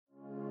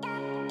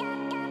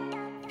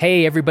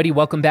Hey everybody,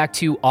 welcome back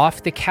to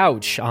Off the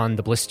Couch on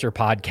the Blister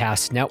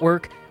Podcast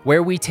Network,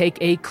 where we take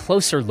a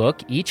closer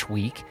look each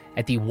week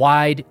at the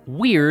wide,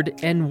 weird,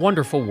 and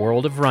wonderful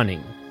world of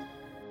running.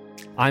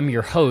 I'm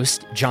your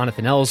host,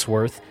 Jonathan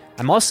Ellsworth.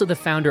 I'm also the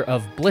founder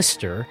of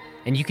Blister,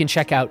 and you can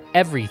check out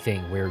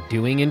everything we're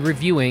doing and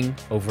reviewing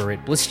over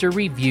at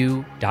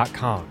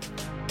blisterreview.com.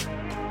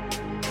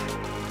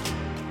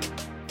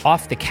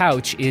 Off the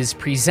Couch is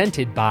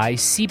presented by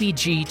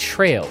CBG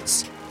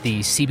Trails.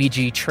 The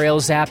CBG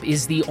Trails app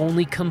is the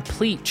only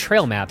complete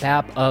trail map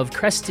app of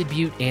Crested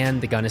Butte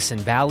and the Gunnison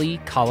Valley,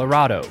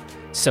 Colorado.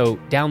 So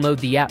download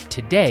the app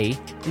today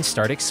and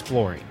start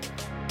exploring.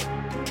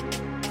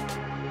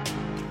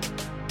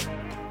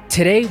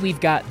 Today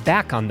we've got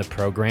back on the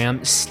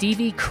program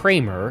Stevie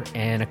Kramer,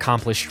 an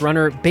accomplished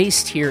runner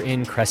based here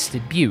in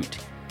Crested Butte.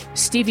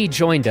 Stevie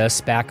joined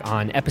us back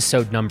on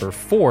episode number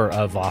 4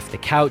 of Off the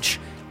Couch,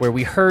 where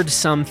we heard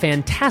some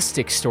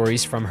fantastic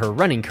stories from her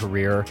running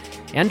career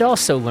and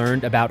also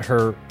learned about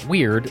her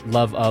weird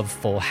love of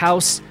Full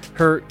House,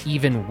 her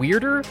even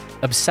weirder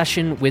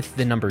obsession with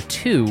the number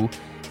 2,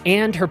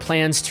 and her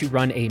plans to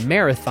run a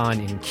marathon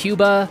in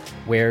Cuba,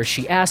 where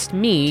she asked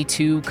me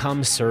to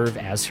come serve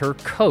as her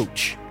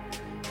coach.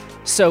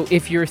 So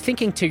if you're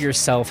thinking to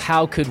yourself,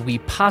 how could we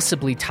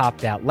possibly top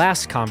that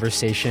last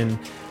conversation?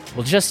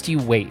 Well, just you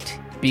wait.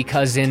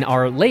 Because in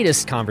our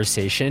latest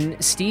conversation,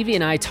 Stevie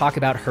and I talk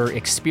about her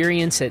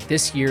experience at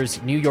this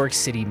year's New York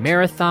City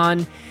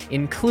Marathon,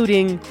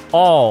 including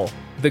all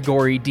the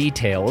gory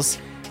details.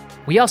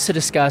 We also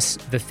discuss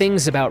the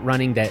things about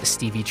running that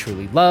Stevie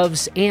truly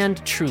loves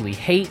and truly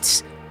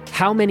hates,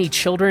 how many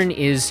children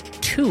is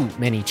too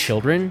many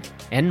children,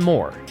 and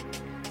more.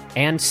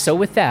 And so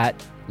with that,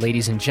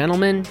 ladies and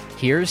gentlemen,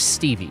 here's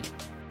Stevie.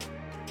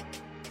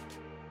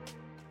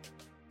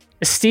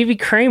 Stevie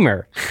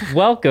Kramer,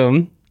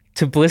 welcome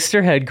to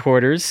Blister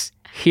headquarters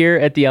here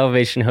at the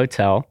Elevation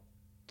Hotel.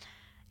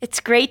 It's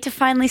great to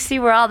finally see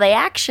where all the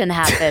action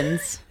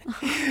happens.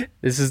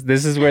 This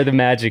is where the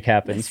magic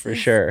happens for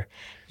sure.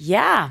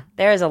 Yeah,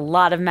 there is a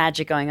lot of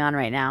magic going on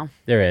right now.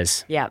 There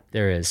is. Yeah.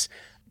 There is.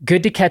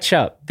 Good to catch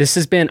up. This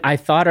has been, I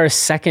thought our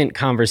second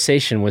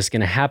conversation was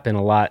going to happen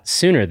a lot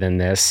sooner than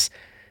this,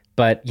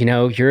 but you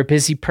know, you're a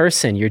busy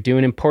person, you're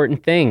doing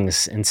important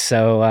things. And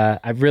so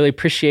I really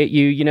appreciate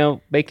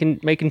you,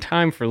 making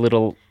time for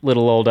little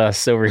old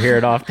us over here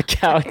at Off the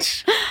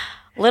Couch.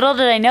 Little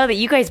did I know that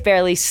you guys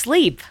barely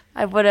sleep.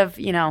 I would have,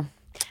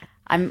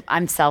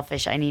 I'm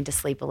selfish. I need to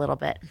sleep a little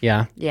bit.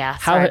 Yeah. Yeah.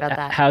 Sorry about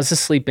that. How's the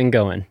sleep been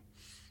going?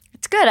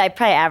 It's good. I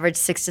probably average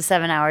 6 to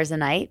 7 hours a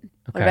night. Okay.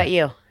 What about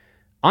you?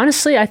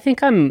 Honestly, I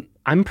think I'm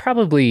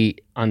probably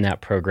on that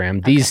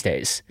program these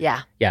days.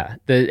 Yeah. Yeah.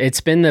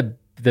 It's been the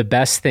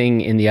best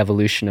thing in the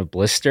evolution of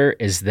Blister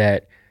is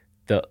that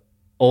the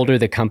older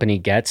the company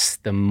gets,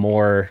 the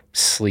more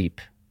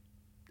sleep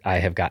I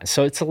have gotten.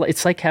 So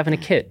it's like having a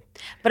kid.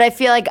 But I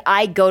feel like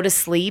I go to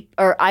sleep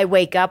or I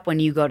wake up when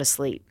you go to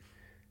sleep.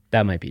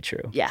 That might be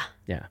true. Yeah.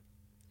 Yeah.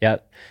 Yeah.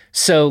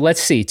 So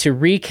let's see. To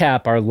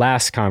recap our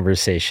last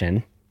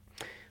conversation,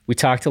 we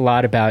talked a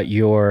lot about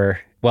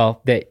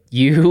that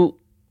you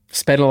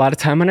spent a lot of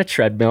time on a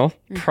treadmill,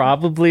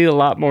 probably a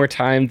lot more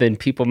time than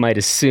people might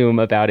assume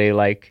about a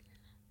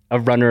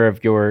runner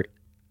of your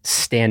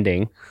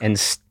standing and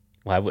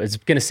I was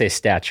going to say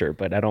stature,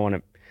 but I don't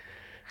want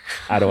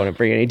to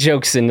bring any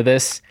jokes into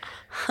this.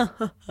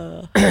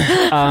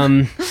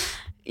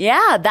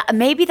 Yeah,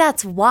 maybe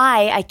that's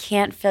why I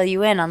can't fill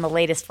you in on the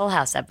latest Full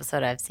House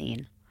episode I've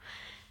seen.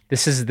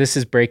 This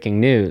is breaking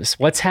news.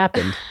 What's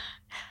happened?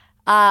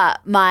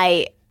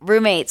 My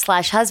roommate /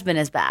 husband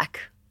is back.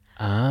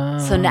 Oh,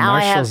 so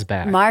now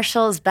back.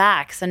 Marshall's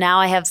back. So now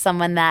I have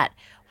someone that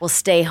will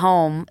stay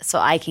home so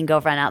I can go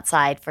run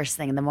outside first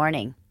thing in the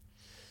morning.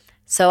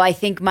 So I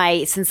think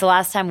since the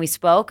last time we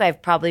spoke,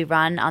 I've probably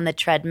run on the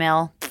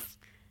treadmill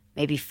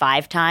maybe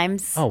 5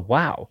 times. Oh,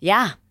 wow.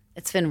 Yeah,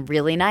 it's been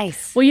really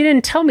nice. Well, you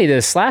didn't tell me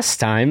this last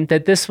time,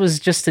 that this was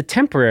just the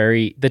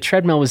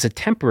treadmill was a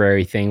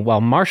temporary thing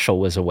while Marshall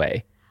was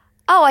away.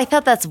 Oh, I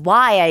thought that's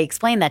why I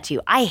explained that to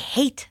you. I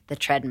hate the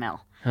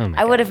treadmill. Oh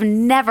my I would God. have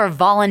never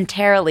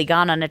voluntarily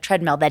gone on a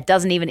treadmill that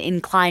doesn't even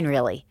incline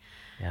really.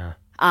 Yeah.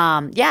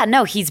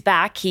 He's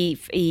back.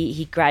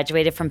 He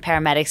graduated from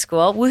paramedic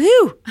school.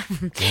 Woohoo!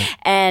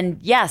 And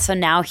yeah, so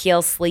now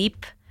he'll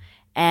sleep,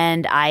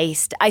 and I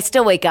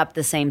still wake up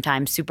the same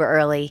time, super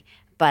early.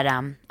 But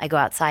I go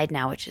outside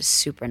now, which is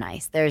super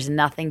nice. There's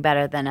nothing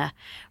better than a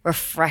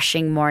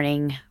refreshing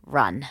morning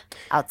run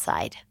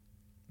outside.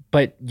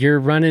 But you're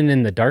running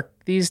in the dark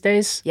these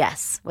days?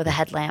 Yes, with a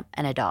headlamp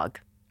and a dog.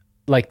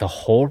 Like the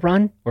whole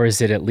run? Or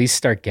is it at least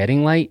start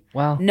getting light?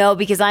 Well, no,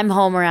 because I'm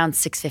home around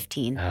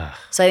 6:15. Ugh.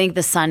 So I think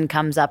the sun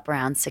comes up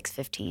around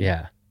 6:15.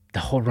 Yeah, the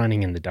whole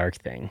running in the dark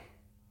thing.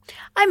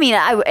 I mean,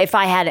 if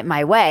I had it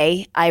my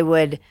way, I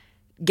would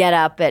get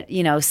up at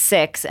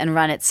 6 and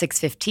run at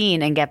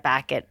 6:15 and get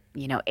back at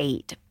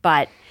 8.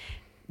 But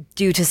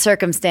due to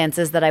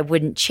circumstances that I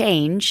wouldn't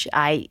change,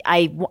 I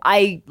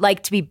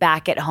like to be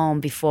back at home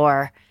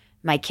before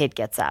my kid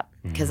gets up,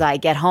 because I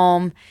get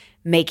home,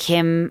 make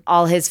him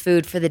all his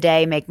food for the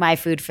day, make my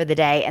food for the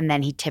day, and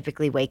then he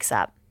typically wakes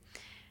up.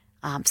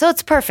 So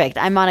it's perfect.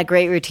 I'm on a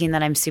great routine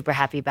that I'm super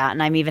happy about,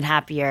 and I'm even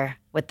happier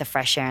with the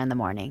fresh air in the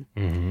morning.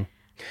 Mm-hmm.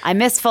 I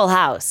miss Full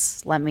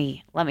House, let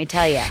me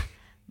tell you,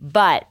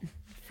 but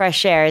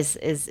fresh air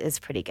is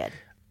pretty good.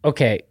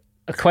 Okay,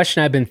 a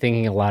question I've been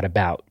thinking a lot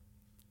about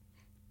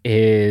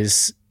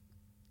is,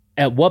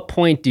 at what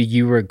point do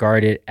you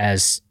regard it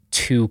as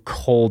too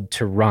cold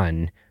to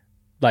run?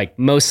 Like,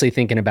 mostly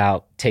thinking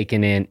about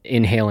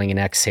inhaling and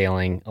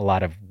exhaling a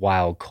lot of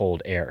wild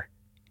cold air.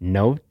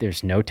 No,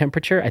 there's no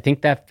temperature. I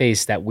think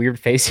that weird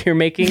face you're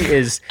making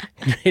is,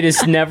 it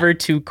is never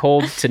too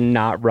cold to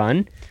not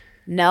run.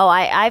 No,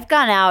 I've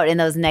gone out in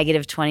those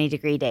negative 20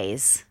 degree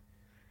days.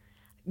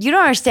 You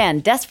don't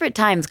understand. Desperate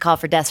times call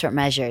for desperate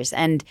measures,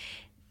 and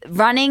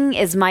running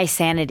is my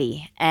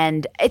sanity.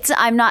 And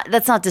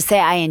that's not to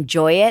say I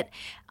enjoy it.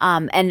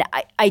 And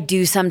I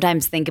do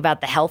sometimes think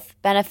about the health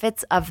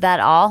benefits of that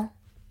all,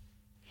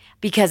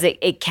 because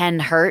it can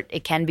hurt,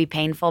 it can be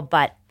painful,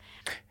 but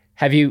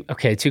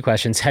two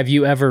questions. Have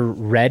you ever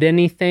read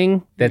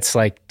anything that's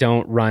like,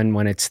 don't run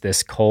when it's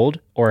this cold?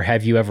 Or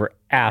have you ever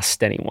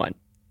asked anyone?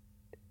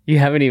 You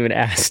haven't even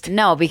asked.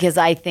 No, because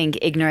I think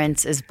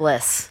ignorance is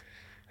bliss.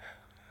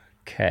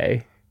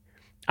 Okay.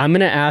 I'm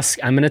going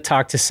to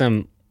talk to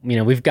some,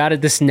 we've got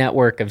this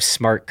network of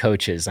smart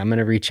coaches. I'm going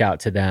to reach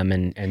out to them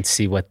and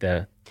see what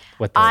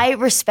I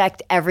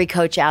respect every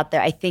coach out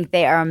there. I think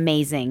they are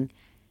amazing.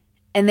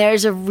 And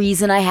there's a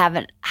reason I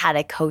haven't had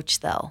a coach,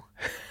 though.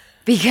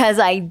 Because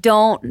I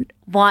don't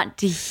want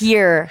to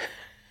hear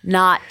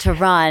not to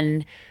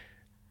run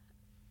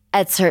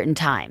at certain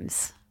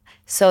times.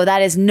 So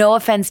that is no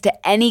offense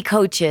to any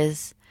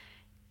coaches.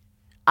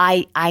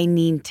 I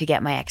need to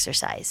get my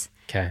exercise.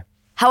 Okay.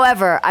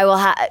 However,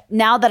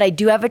 now that I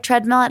do have a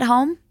treadmill at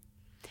home,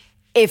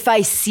 if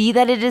I see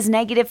that it is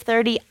negative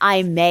 30,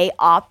 I may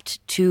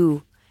opt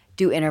to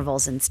do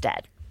intervals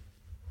instead.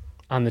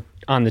 On the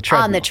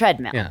treadmill? On the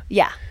treadmill.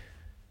 Yeah.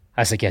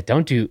 I was like, yeah,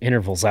 don't do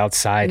intervals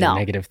outside at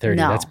negative 30.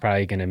 No. That's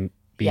probably going to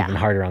be even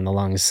harder on the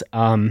lungs.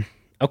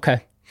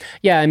 Okay.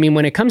 Yeah, I mean,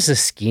 when it comes to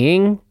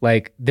skiing,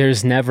 like,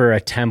 there's never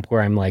a temp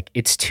where I'm like,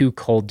 it's too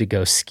cold to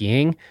go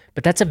skiing.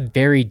 But that's a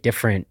very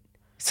different,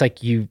 it's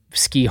like you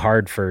ski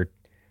hard for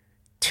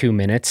 2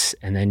 minutes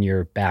and then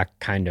you're back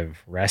kind of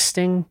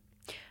resting.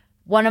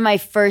 One of my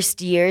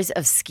first years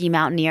of ski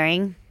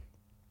mountaineering,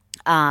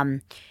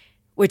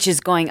 which is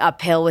going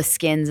uphill with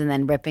skins and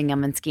then ripping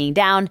them and skiing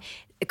down,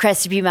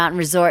 Crested Butte Mountain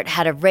Resort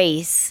had a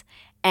race,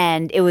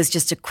 and it was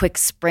just a quick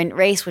sprint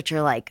race, which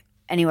are like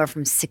anywhere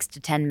from 6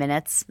 to 10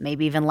 minutes,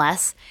 maybe even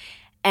less.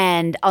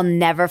 And I'll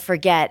never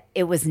forget,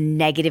 it was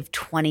negative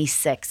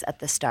 26 at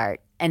the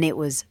start, and it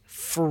was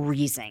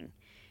freezing.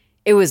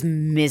 It was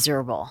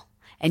miserable.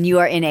 And you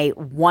are in a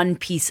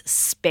one-piece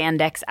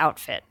spandex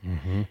outfit.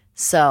 Mm-hmm.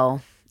 So,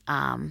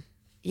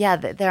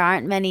 there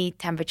aren't many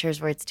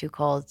temperatures where it's too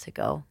cold to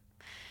go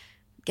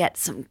get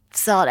some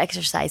solid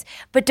exercise.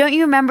 But don't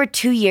you remember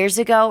 2 years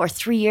ago or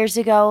 3 years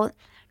ago,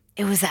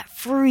 it was that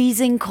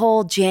freezing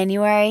cold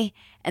January,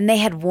 and they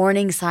had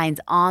warning signs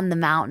on the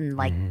mountain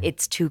like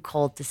it's too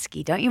cold to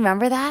ski. Don't you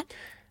remember that?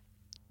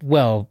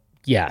 Well,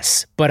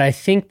 yes. But I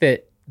think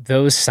that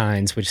those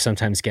signs, which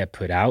sometimes get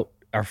put out,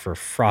 are for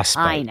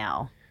frostbite. I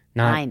know.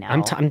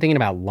 I'm thinking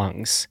about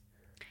lungs.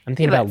 I'm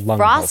thinking about lung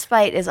health.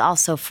 Frostbite is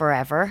also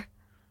forever.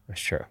 That's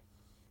true.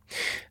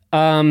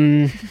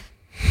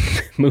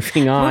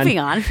 Moving on.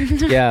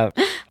 Yeah.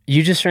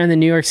 You just ran the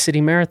New York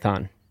City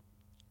Marathon.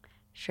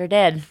 Sure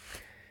did.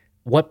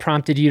 What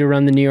prompted you to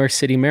run the New York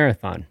City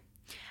Marathon?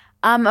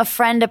 A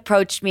friend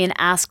approached me and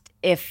asked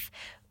if,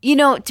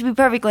 to be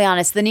perfectly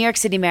honest, the New York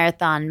City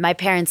Marathon, my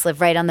parents live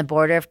right on the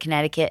border of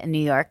Connecticut and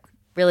New York,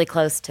 really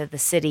close to the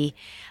city.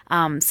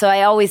 So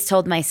I always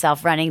told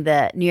myself running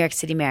the New York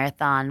City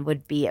Marathon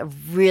would be a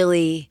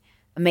really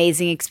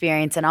amazing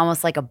experience and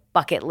almost like a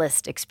bucket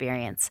list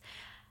experience.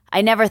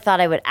 I never thought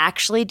I would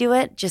actually do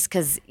it just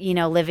because,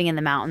 living in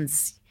the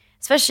mountains,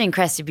 especially in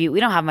Crested Butte,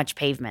 we don't have much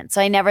pavement. So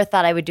I never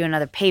thought I would do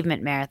another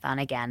pavement marathon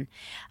again.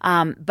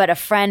 But a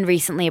friend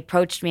recently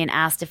approached me and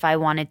asked if I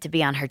wanted to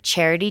be on her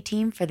charity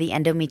team for the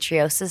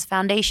Endometriosis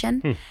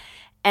Foundation.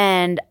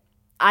 And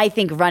I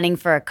think running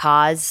for a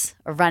cause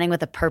or running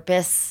with a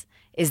purpose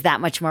is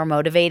that much more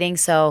motivating.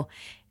 So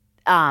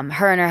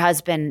her and her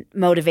husband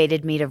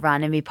motivated me to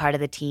run and be part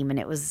of the team. And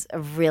it was a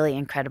really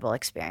incredible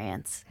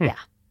experience. Yeah.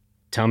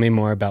 Tell me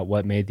more about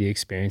what made the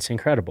experience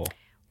incredible.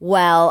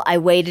 Well, I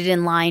waited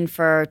in line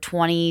for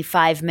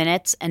 25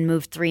 minutes and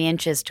moved 3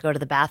 inches to go to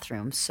the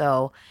bathroom.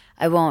 So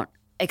I won't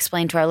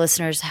explain to our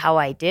listeners how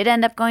I did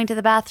end up going to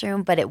the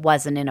bathroom, but it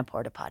wasn't in a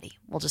porta potty.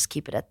 We'll just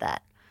keep it at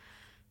that.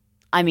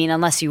 I mean,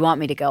 unless you want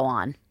me to go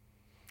on.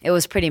 It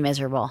was pretty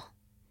miserable.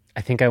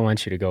 I think I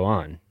want you to go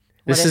on.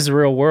 This is the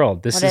real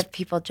world. What if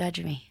people judge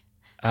me?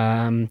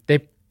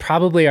 They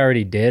probably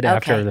already did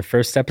after the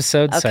first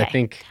episode. So I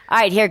think. All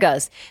right, here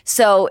goes.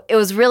 So it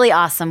was really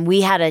awesome. We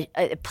had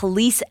a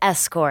police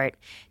escort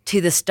to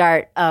the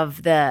start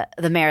of the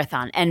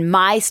marathon, and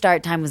my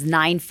start time was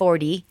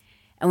 9:40,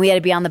 and we had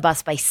to be on the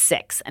bus by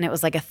 6, and it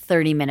was like a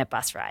 30-minute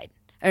bus ride.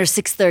 Or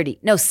 6:30.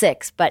 No,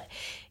 6. But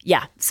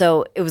yeah,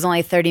 so it was only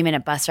a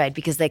 30-minute bus ride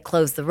because they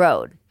closed the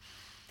road.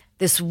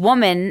 This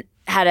woman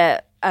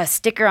had a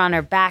sticker on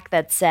her back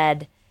that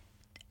said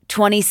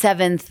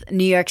 27th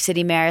New York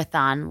City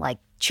Marathon, like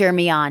cheer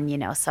me on,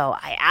 So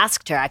I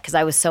asked her because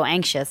I was so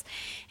anxious.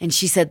 And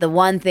she said, the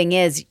one thing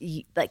is,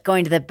 like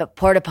going to the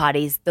porta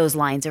potties, those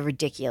lines are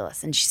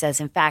ridiculous. And she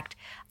says, in fact,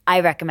 I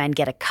recommend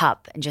get a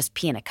cup and just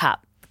pee in a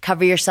cup.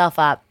 Cover yourself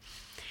up.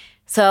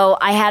 So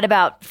I had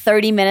about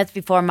 30 minutes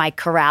before my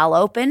corral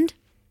opened.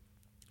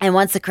 And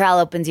once the corral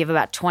opens, you have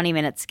about 20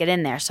 minutes to get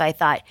in there. So I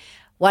thought,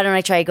 why don't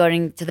I try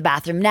going to the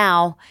bathroom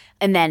now?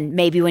 And then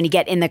maybe when you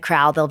get in the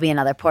corral, there'll be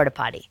another porta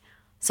potty.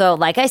 So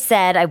like I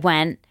said, I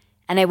went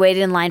and I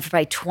waited in line for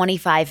probably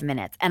 25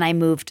 minutes and I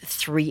moved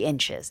 3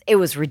 inches. It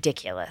was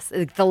ridiculous.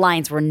 The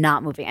lines were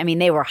not moving. I mean,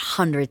 they were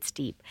hundreds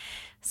deep.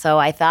 So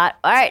I thought,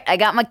 all right, I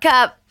got my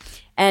cup.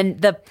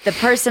 And the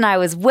person I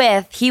was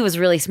with, he was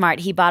really smart.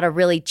 He bought a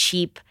really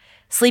cheap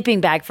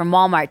sleeping bag from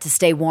Walmart to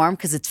stay warm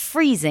because it's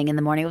freezing in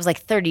the morning. It was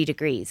like 30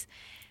 degrees.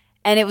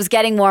 And it was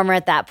getting warmer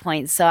at that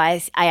point. So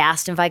I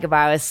asked him if I could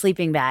borrow his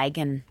sleeping bag,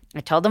 and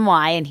I told him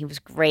why, and he was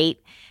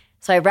great.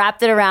 So I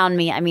wrapped it around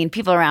me. I mean,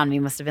 people around me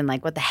must have been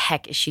like, what the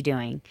heck is she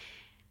doing?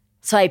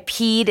 So I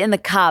peed in the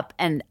cup,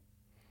 and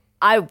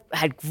I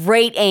had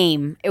great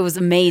aim. It was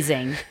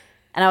amazing.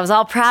 And I was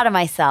all proud of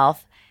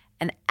myself.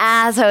 And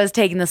as I was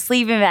taking the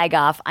sleeping bag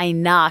off, I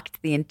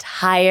knocked the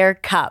entire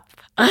cup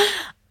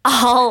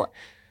all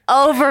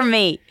over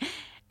me.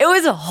 It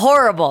was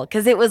horrible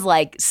because it was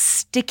like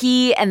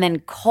sticky and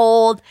then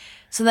cold.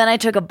 So then I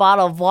took a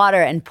bottle of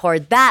water and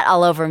poured that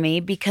all over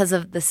me because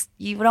of this.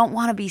 You don't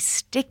want to be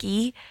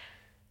sticky.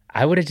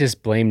 I would have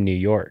just blamed New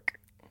York.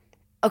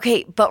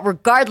 Okay, but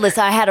regardless,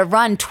 I had to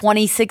run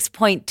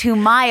 26.2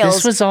 miles.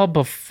 This was all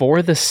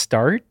before the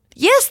start?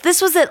 Yes,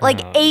 this was at like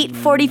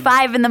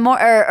 8:45 in the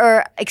morning,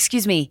 or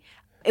excuse me,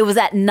 it was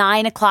at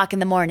 9 o'clock in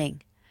the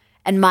morning.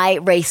 And my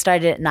race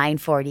started at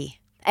 9:40,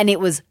 and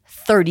it was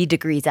 30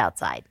 degrees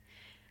outside.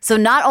 So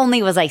not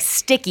only was I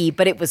sticky,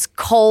 but it was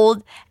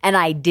cold, and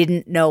I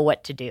didn't know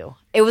what to do.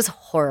 It was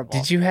horrible.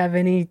 Did you have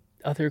any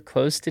other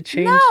clothes to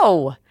change?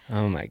 No.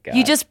 Oh my God.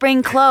 You just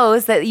bring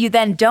clothes that you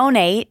then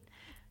donate.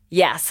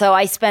 Yeah, so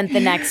I spent the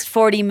next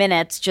 40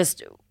 minutes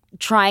just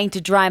trying to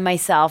dry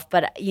myself,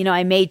 but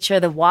I made sure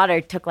the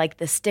water took like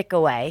the stick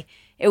away.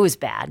 It was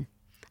bad.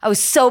 I was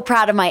so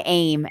proud of my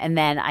aim, and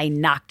then I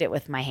knocked it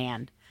with my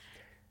hand.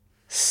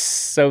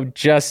 So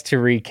just to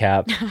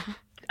recap,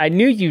 I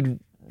knew you'd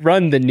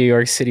run the New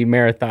York City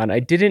Marathon. I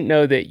didn't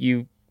know that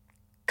you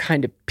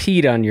kind of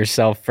peed on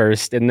yourself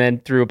first and then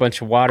threw a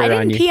bunch of water on you.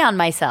 I didn't pee on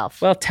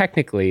myself. Well,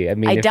 technically, I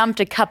mean, I dumped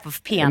a cup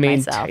of pee on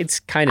myself. It's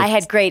kind of. I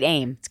had great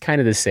aim. It's kind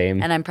of the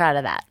same. And I'm proud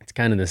of that. It's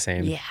kind of the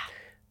same. Yeah.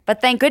 But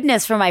thank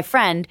goodness for my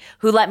friend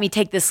who let me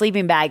take the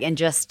sleeping bag and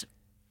just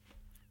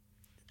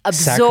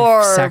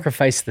absorb.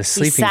 Sacrifice the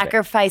sleeping bag. He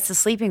sacrificed the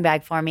sleeping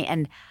bag for me.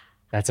 And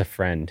that's a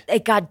friend.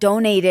 It got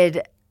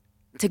donated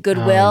to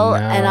Goodwill.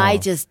 And I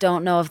just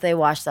don't know if they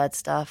wash that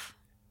stuff.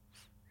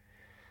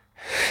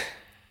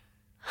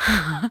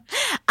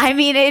 I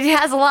mean, it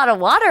has a lot of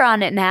water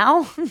on it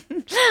now.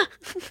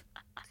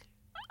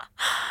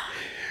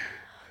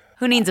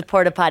 Who needs a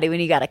porta potty when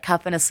you got a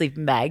cup and a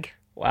sleeping bag?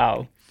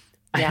 Wow.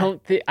 Yeah.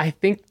 I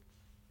think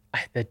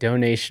the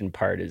donation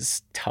part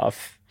is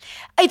tough.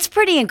 It's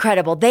pretty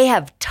incredible. They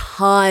have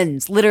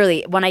tons.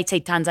 Literally, when I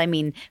say tons, I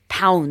mean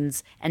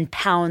pounds and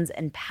pounds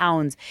and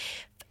pounds.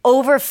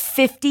 Over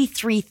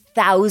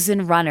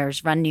 53,000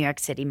 runners run New York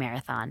City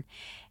Marathon.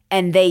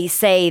 And they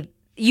say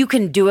you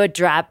can do a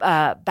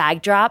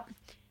bag drop,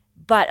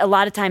 but a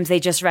lot of times they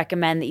just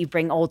recommend that you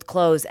bring old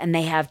clothes, and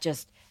they have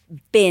just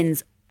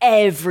bins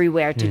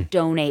everywhere to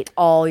donate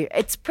all your.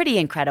 It's pretty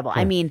incredible.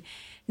 I mean,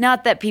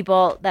 not that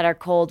people that are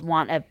cold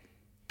want a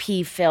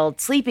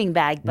pee-filled sleeping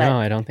bag, but no,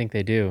 I don't think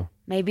they do.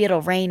 Maybe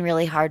it'll rain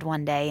really hard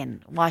one day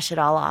and wash it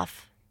all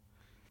off.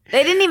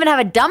 They didn't even have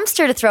a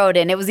dumpster to throw it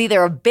in. It was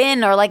either a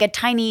bin or like a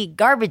tiny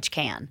garbage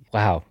can.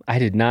 Wow, I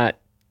did not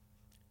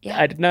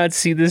Yeah.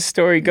 see this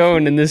story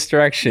going in this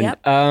direction.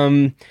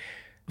 Yep.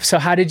 So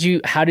how did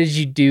you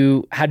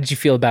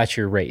feel about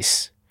your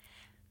race?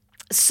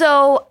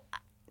 So,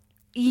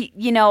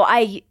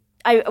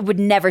 I would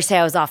never say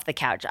I was off the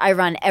couch. I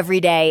run every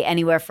day,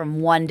 anywhere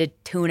from 1 to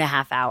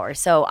 2.5 hours.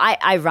 So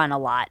I run a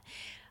lot.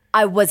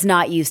 I was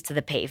not used to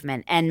the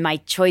pavement, and my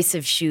choice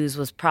of shoes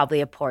was probably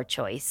a poor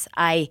choice.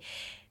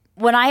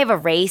 When I have a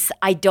race,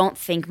 I don't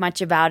think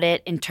much about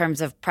it in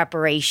terms of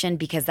preparation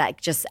because that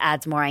just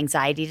adds more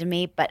anxiety to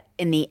me. But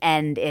in the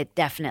end, it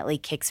definitely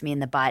kicks me in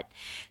the butt.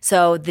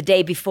 So the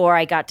day before,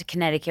 I got to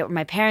Connecticut where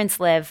my parents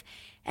live,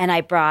 and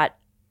I brought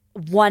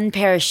one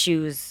pair of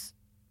shoes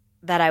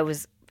that I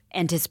was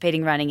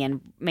anticipating running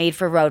in, made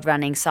for road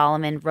running,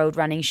 Salomon road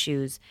running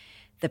shoes,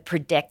 the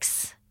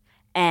Predicts.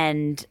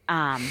 And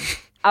I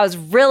was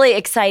really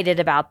excited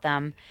about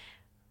them.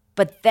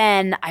 But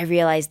then I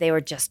realized they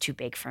were just too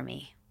big for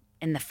me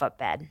in the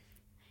footbed.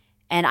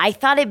 And I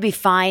thought it'd be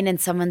fine. And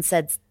someone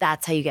said,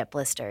 that's how you get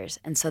blisters.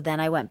 And so then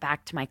I went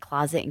back to my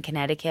closet in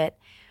Connecticut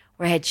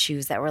where I had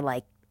shoes that were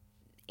like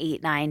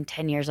 8, 9,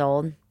 10 years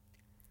old.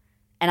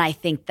 And I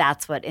think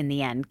that's what, in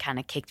the end, kind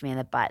of kicked me in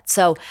the butt.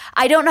 So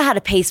I don't know how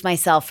to pace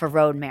myself for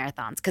road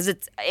marathons because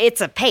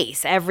it's a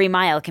pace. Every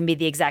mile can be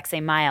the exact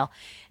same mile.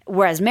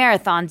 Whereas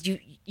marathons,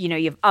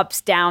 you have ups,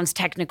 downs,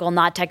 technical,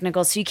 not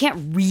technical. So you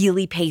can't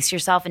really pace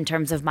yourself in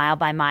terms of mile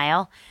by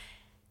mile.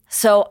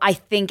 So I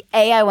think,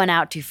 I went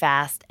out too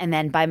fast. And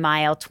then by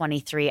mile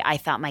 23, I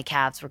thought my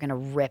calves were going to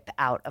rip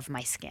out of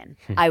my skin.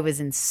 I was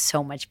in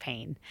so much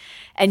pain.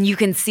 And you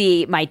can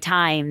see my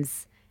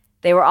times.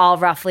 They were all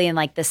roughly in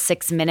like the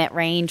 6-minute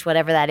range,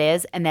 whatever that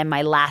is. And then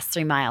my last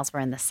 3 miles were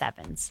in the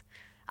 7s.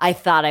 I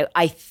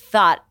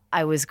thought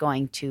I was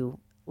going to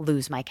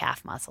lose my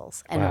calf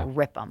muscles and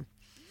rip them.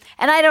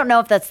 And I don't know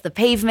if that's the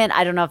pavement.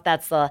 I don't know if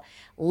that's the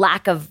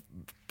lack of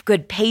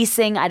good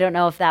pacing. I don't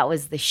know if that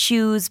was the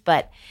shoes,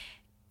 but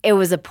it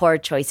was a poor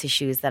choice of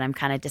shoes that I'm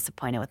kind of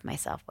disappointed with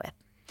myself with.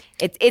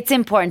 It's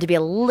important to be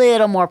a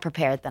little more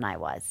prepared than I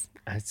was.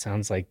 It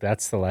sounds like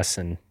that's the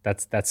lesson.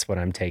 That's what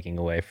I'm taking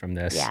away from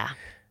this. Yeah.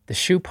 The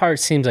shoe part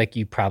seems like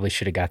you probably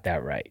should have got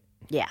that right.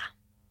 Yeah.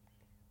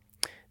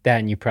 That,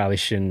 and you probably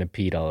shouldn't have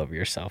peed all over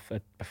yourself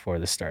before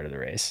the start of the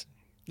race.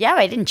 Yeah,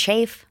 I didn't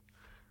chafe.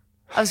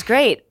 I was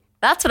great.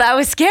 That's what I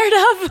was scared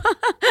of.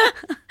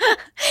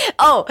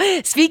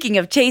 Oh, speaking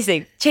of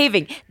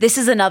chafing, this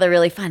is another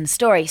really fun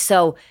story.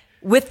 So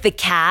with the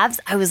calves,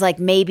 I was like,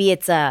 maybe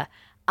it's a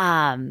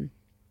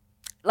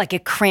like a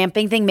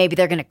cramping thing. Maybe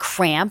they're going to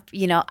cramp.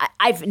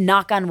 I've,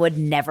 knock on wood,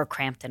 never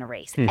cramped in a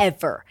race,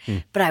 ever.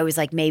 But I was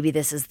like, maybe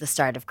this is the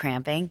start of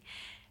cramping.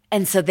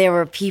 And so there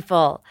were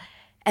people,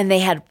 and they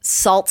had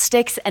salt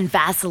sticks and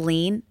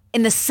Vaseline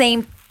in the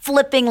same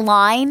flipping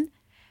line.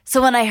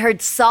 So when I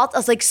heard salt, I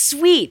was like,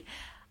 sweet.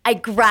 I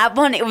grabbed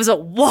one. It was a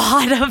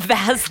wad of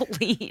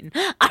Vaseline.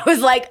 I was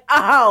like,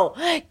 oh,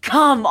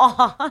 come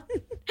on.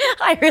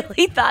 I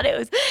really thought it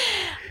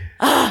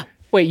was...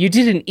 Wait, you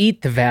didn't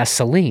eat the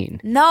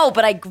Vaseline? No,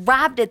 but I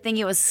grabbed it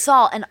thinking it was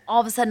salt, and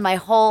all of a sudden my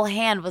whole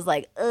hand was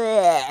like,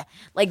 ugh,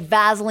 like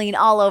Vaseline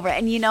all over.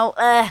 And you know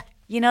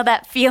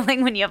that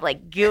feeling when you have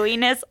like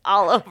gooiness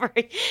all over?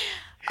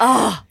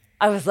 Oh,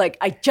 I was like,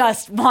 I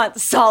just want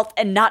salt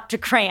and not to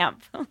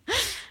cramp.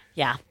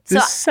 Yeah.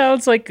 This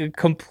sounds like a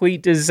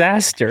complete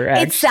disaster.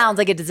 Actually. It sounds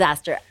like a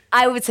disaster.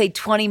 I would say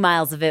 20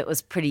 miles of it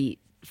was pretty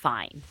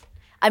fine.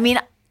 I mean,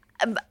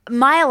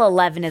 mile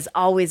 11 is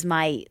always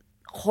my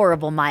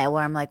horrible mile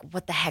where I'm like,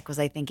 what the heck was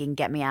I thinking?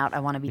 Get me out. I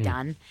want to be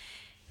done.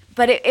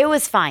 But it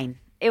was fine.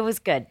 It was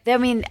good. I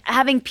mean,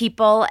 having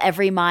people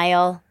every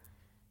mile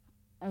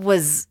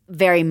was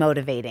very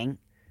motivating.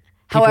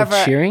 People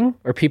However, cheering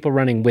or people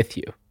running with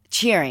you?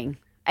 Cheering.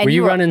 And were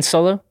you running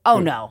solo? Oh,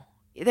 no.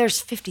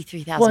 There's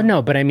 53,000. Well,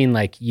 no, but I mean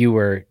like you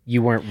weren't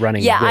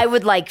running. Yeah, I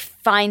would like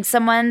find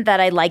someone that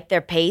I liked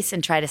their pace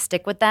and try to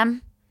stick with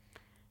them.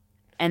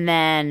 And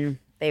then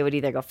they would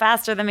either go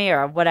faster than me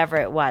or whatever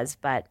it was.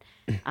 But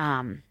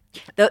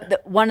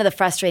one of the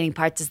frustrating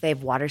parts is they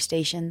have water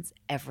stations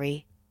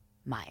every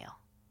mile.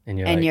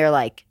 And you're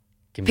like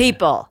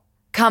people,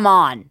 come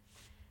on.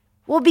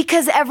 Well,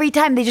 because every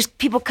time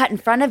people cut in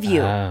front of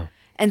you. Oh.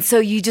 And so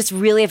you just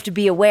really have to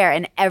be aware.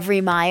 And every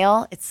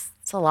mile, it's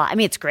a lot. I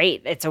mean, it's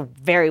great. It's a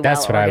very well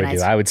That's what organized. I would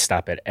do. I would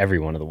stop at every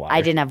one of the water.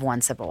 I didn't have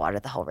one sip of water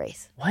the whole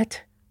race.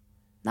 What?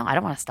 No, I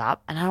don't want to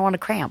stop, and I don't want to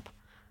cramp.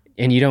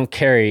 And you don't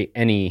carry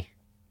any...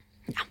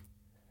 No.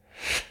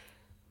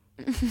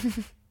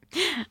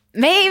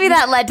 Maybe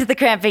that led to the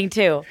cramping,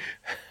 too.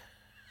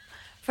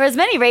 For as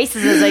many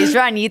races as I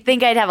run, you'd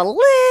think I'd have a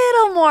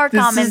little more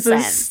common sense.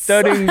 This is a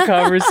stunning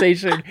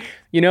conversation.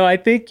 I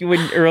think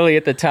when early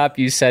at the top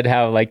you said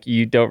how like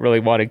you don't really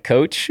want to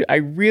coach. I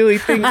really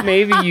think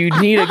maybe you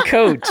need a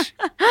coach.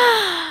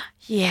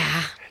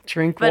 Yeah.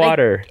 Drink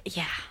water.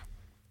 Yeah.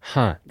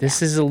 Huh.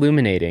 This is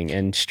illuminating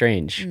and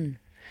strange.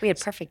 We had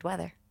perfect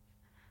weather.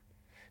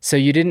 So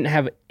you didn't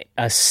have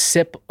a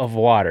sip of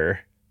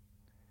water.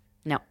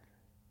 No.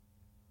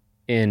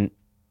 In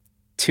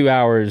 2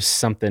 hours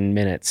something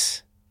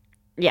minutes.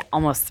 Yeah,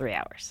 almost 3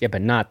 hours. Yeah,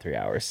 but not 3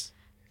 hours.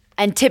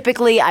 And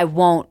typically I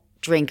won't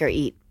drink or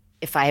eat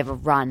if I have a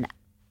run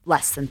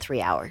less than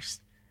 3 hours.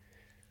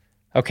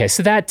 Okay,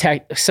 so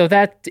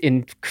that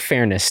in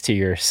fairness to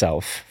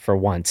yourself for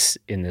once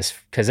in this,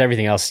 because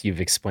everything else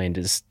you've explained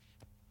is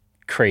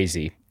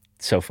crazy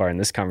so far in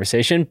this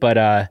conversation,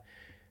 but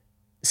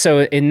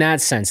so in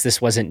that sense, this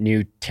wasn't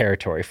new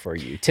territory for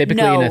you.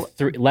 Typically in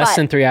less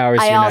than 3 hours,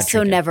 I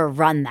also never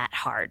run that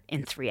hard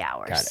in 3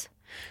 hours. Got it.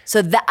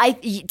 So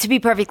to be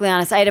perfectly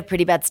honest, I had a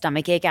pretty bad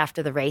stomach ache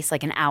after the race,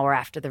 like an hour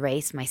after the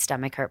race. My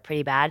stomach hurt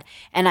pretty bad.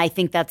 And I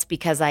think that's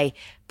because I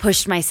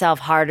pushed myself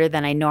harder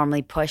than I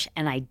normally push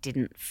and I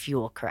didn't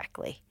fuel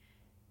correctly.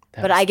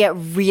 But I get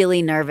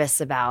really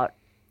nervous about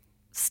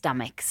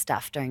stomach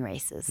stuff during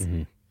races.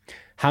 Mm-hmm.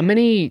 How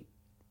many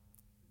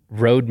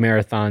road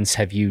marathons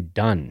have you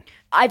done?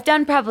 I've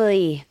done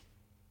probably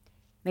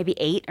maybe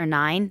 8 or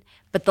 9,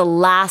 but the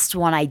last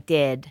one I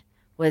did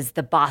was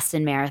the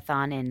Boston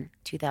Marathon in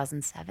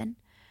 2007.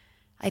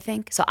 I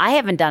think. So I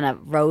haven't done a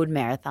road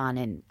marathon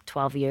in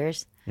 12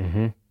 years.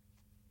 Mm-hmm.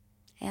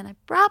 And I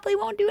probably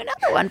won't do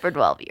another one for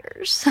 12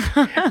 years.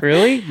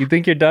 Really? You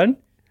think you're done?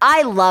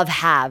 I love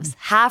halves.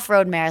 Half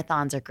road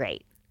marathons are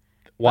great.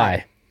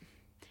 Why?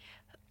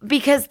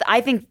 Because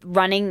I think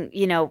running,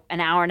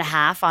 an hour and a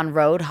half on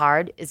road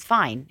hard is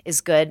fine,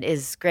 is good,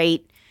 is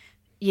great.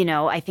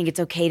 I think it's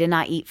okay to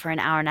not eat for an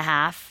hour and a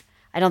half.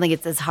 I don't think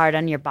it's as hard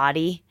on your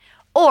body.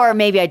 Or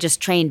maybe I just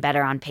train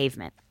better on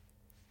pavement.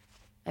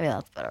 Maybe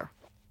that's better.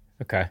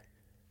 Okay.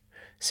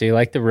 So you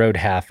like the road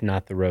half,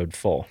 not the road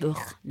full.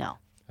 Ugh, no.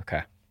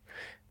 Okay.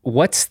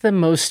 What's the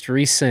most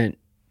recent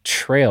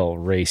trail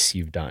race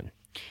you've done?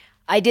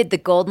 I did the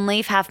Golden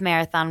Leaf Half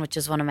Marathon, which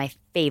is one of my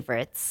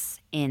favorites,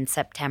 in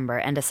September,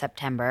 end of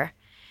September.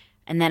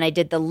 And then I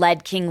did the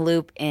Lead King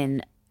Loop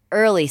in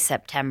early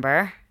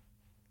September.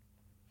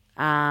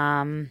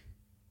 And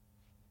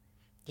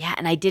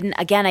I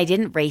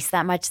didn't race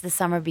that much this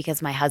summer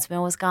because my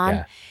husband was gone.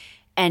 Yeah.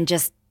 And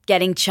just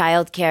getting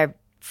childcare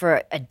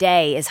for a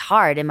day is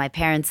hard. And my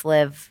parents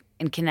live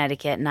in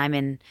Connecticut and I'm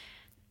in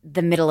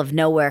the middle of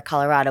nowhere,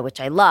 Colorado, which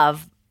I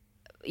love,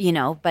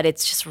 but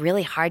it's just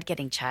really hard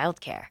getting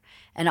childcare.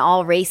 And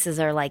all races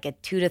are like a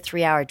 2 to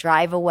 3 hour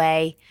drive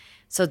away.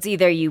 So it's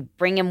either you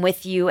bring him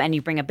with you and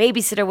you bring a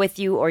babysitter with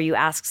you, or you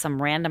ask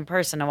some random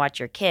person to watch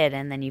your kid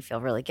and then you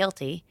feel really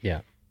guilty.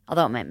 Yeah.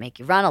 Although it might make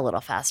you run a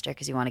little faster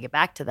because you want to get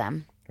back to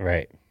them.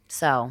 Right.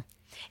 So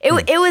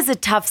it was a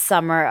tough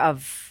summer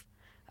of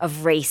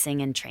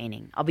racing and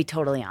training. I'll be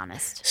totally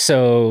honest.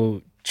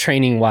 So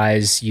training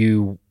wise,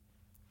 even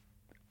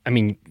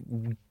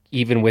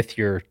with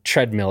your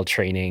treadmill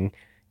training,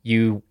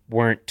 you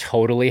weren't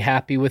totally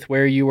happy with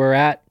where you were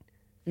at?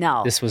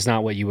 No. This was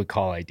not what you would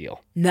call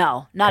ideal?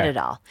 No, not at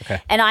all.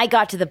 Okay. And I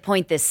got to the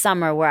point this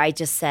summer where I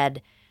just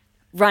said,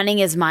 running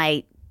is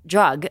my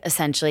drug,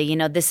 essentially.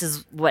 This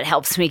is what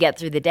helps me get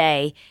through the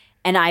day,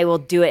 and I will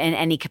do it in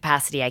any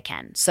capacity I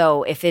can.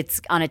 So if it's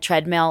on a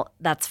treadmill,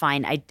 that's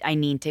fine. I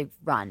need to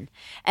run.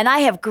 And I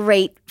have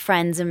great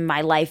friends in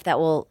my life that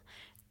will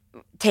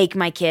take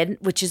my kid,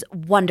 which is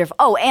wonderful.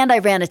 Oh, and I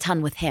ran a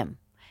ton with him.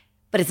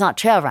 But it's not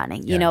trail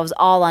running. It was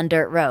all on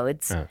dirt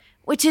roads,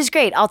 which is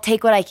great. I'll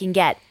take what I can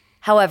get.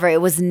 However, it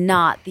was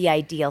not the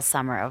ideal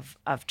summer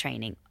of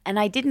training. And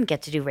I didn't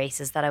get to do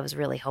races that I was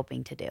really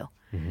hoping to do.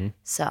 Mm-hmm.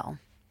 So,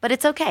 but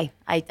it's okay.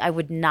 I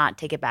would not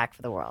take it back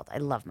for the world. I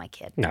love my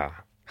kid. No,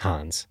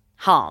 Hans.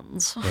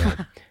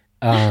 Yeah.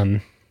 I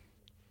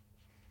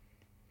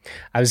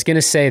was going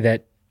to say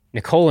that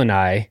Nicole and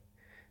I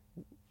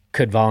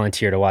could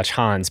volunteer to watch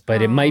Hans,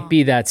 but it might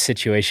be that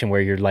situation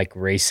where you're like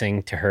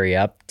racing to hurry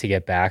up to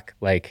get back.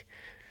 Like,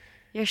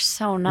 you're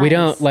so nice.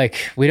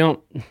 We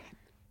don't,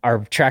 our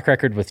track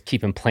record with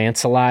keeping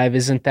plants alive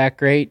isn't that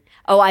great.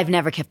 Oh, I've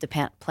never kept a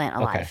plant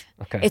alive.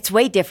 Okay. It's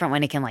way different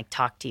when it can like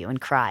talk to you and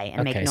cry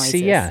and make noises.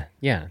 See,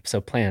 yeah. So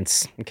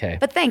plants. Okay.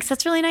 But thanks.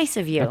 That's really nice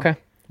of you. Okay.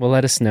 Well,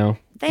 let us know.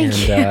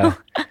 Thank you.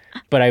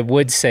 But I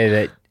would say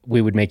that we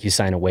would make you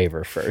sign a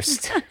waiver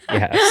first.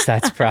 Yes,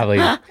 that's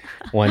probably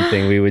one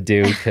thing we would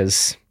do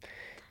because,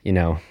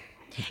 and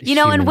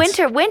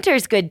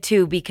winter's good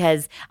too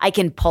because I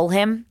can pull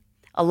him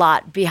a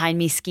lot behind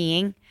me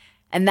skiing,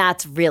 and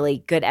that's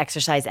really good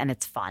exercise and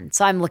it's fun.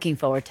 So I'm looking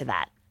forward to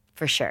that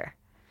for sure.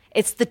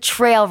 It's the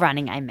trail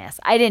running I miss.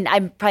 I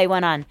probably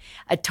went on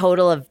a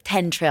total of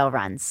 10 trail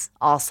runs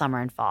all summer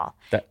and fall.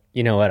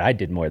 You know what? I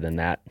did more than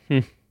that.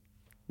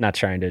 Not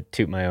trying to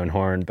toot my own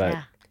horn, but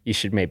you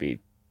should maybe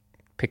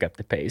pick up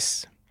the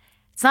pace.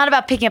 It's not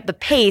about picking up the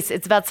pace.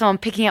 It's about someone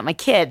picking up my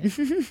kid.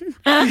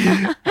 All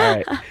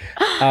right.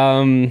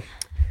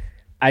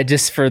 I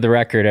just, for the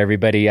record,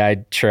 everybody, I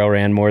trail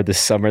ran more this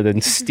summer than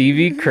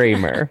Stevie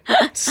Kramer.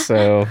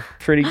 So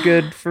pretty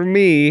good for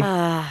me.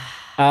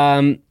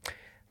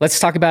 Let's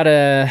talk about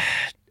an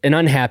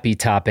unhappy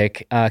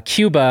topic.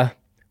 Cuba,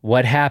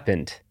 what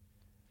happened?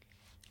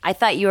 I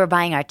thought you were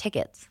buying our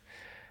tickets.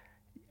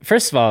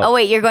 First of all... Oh,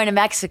 wait, you're going to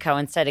Mexico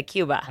instead of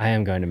Cuba. I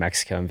am going to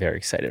Mexico. I'm very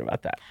excited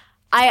about that.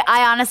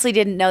 I honestly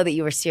didn't know that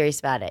you were serious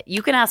about it.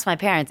 You can ask my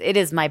parents. It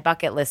is my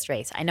bucket list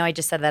race. I know I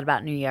just said that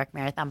about New York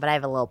Marathon, but I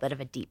have a little bit of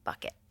a deep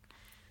bucket.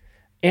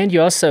 And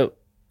you also...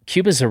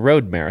 Cuba's a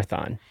road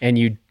marathon, and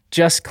you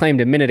just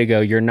claimed a minute ago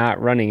you're not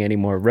running any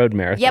more road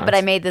marathons. Yeah, but I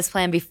made this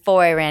plan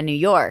before I ran New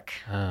York.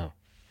 Oh.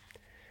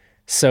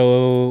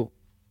 So...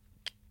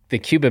 the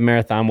Cuba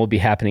Marathon will be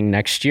happening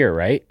next year,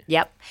 right?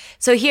 Yep.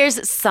 So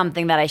here's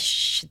something that I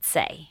should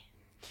say.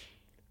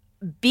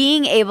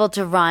 Being able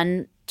to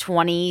run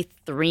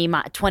 23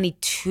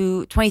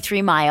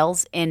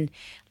 miles in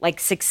like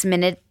 6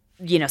 minutes,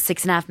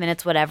 6.5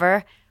 minutes,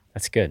 whatever.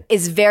 That's good.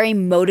 Is very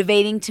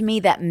motivating to me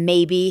that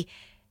maybe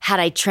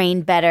had I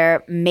trained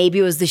better, maybe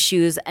it was the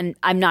shoes, and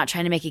I'm not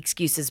trying to make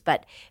excuses,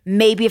 but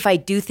maybe if I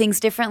do things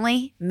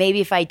differently,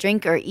 maybe if I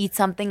drink or eat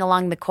something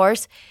along the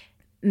course,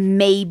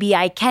 maybe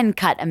I can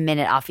cut a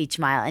minute off each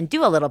mile and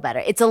do a little better.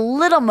 It's a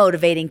little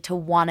motivating to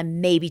want to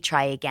maybe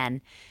try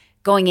again,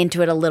 going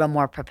into it a little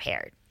more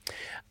prepared.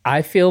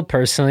 I feel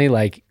personally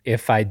like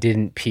if I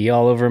didn't pee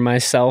all over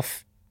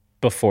myself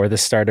before the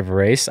start of a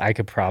race, I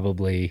could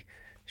probably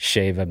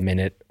shave a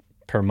minute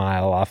per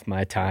mile off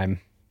my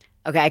time.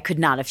 Okay, I could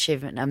not have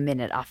shaven a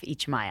minute off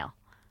each mile.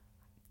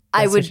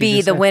 I That's would what you be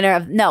just the said? winner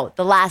of, no,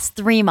 the last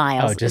 3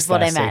 miles is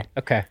what I last meant. thing.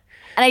 Okay.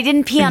 And I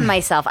didn't pee on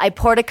myself. I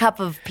poured a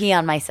cup of pee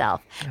on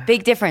myself.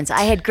 Big difference.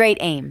 I had great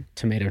aim.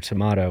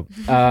 Tomato.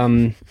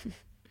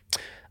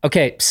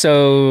 Okay,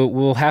 so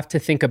we'll have to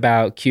think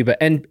about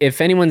Cuba. And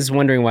if anyone's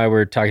wondering why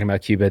we're talking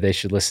about Cuba, they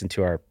should listen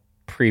to our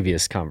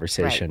previous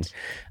conversation.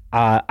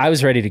 I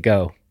was ready to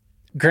go.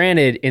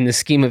 Granted, in the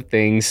scheme of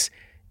things,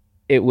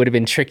 it would have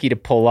been tricky to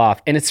pull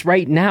off. And it's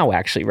right now,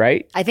 actually,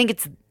 right? I think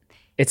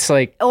It's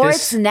like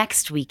it's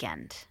next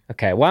weekend.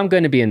 Okay, well, I'm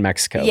going to be in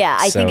Mexico. Yeah,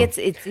 I so think it's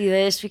either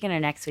this weekend or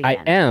next I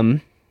weekend.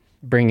 am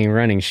bringing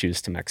running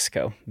shoes to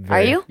Mexico.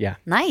 Are you? Yeah.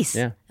 Nice.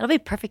 Yeah. It'll be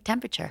perfect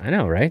temperature. I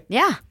know, right?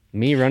 Yeah.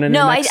 Me running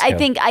No, in I Mexico.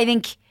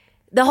 think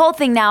the whole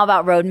thing now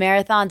about road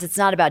marathons, it's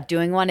not about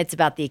doing one, it's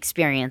about the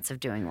experience of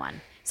doing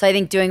one. So I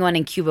think doing one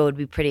in Cuba would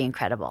be pretty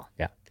incredible.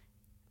 Yeah.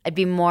 I'd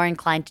be more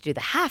inclined to do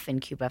the half in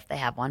Cuba if they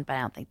have one, but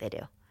I don't think they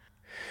do.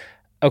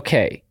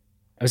 Okay.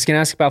 I was going to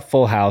ask about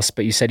Full House,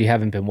 but you said you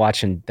haven't been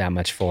watching that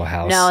much Full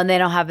House. No, and they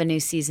don't have a new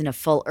season of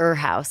Fuller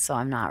House, so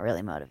I'm not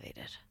really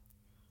motivated.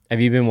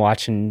 Have you been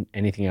watching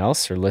anything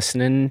else or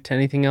listening to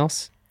anything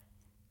else?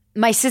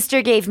 My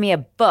sister gave me a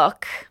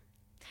book.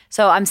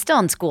 So I'm still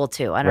in school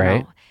too. I don't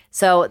Right. know.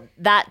 So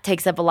that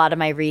takes up a lot of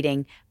my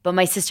reading. But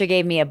my sister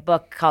gave me a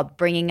book called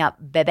Bringing Up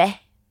Bebe,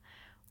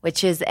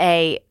 which is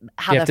You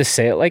have to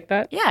say it like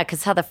that? yeah,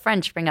 because how the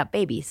French bring up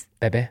babies.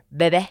 Bebe.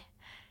 Bebe.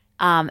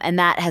 And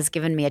that has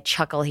given me a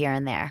chuckle here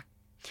and there.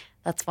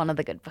 That's one of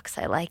the good books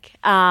I like.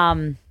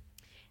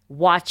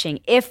 Watching,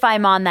 if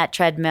I'm on that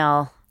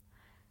treadmill,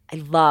 I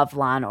love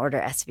Law and Order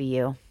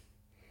SVU,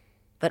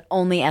 but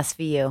only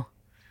SVU.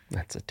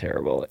 That's a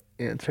terrible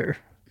answer.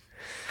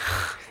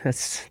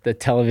 That's the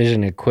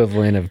television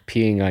equivalent of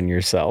peeing on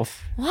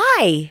yourself.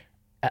 Why?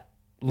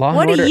 Law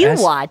What and do Order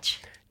you watch?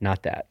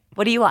 Not that.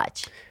 What do you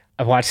watch?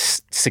 I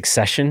watched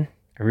Succession.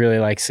 I really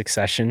like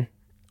Succession.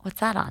 What's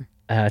that on?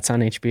 It's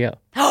on HBO.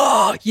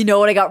 Oh, you know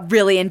what I got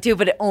really into,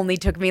 but it only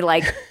took me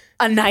like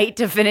a night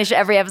to finish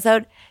every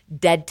episode?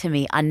 Dead to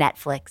Me on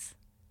Netflix.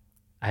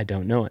 I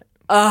don't know it.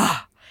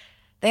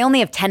 They only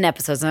have 10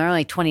 episodes and they're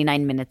only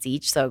 29 minutes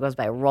each, so it goes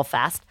by real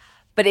fast.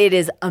 But it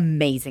is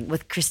amazing.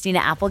 With Christina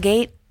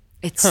Applegate,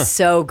 it's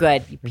so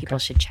good. People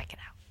should check it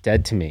out.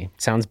 Dead to Me.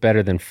 Sounds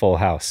better than Full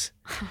House.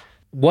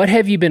 What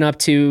have you been up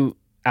to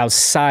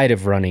outside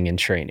of running and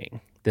training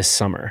this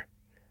summer?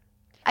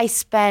 I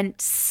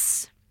spent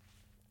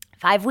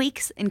 5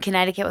 weeks in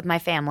Connecticut with my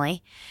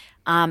family.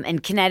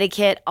 And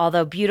Connecticut,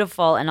 although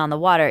beautiful and on the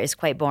water, is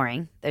quite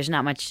boring. There's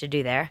not much to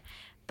do there.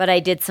 But I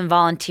did some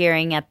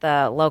volunteering at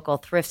the local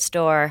thrift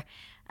store,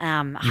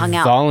 hung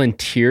out.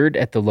 Volunteered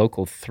at the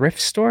local thrift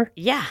store?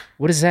 Yeah.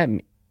 What does that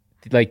mean?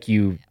 Like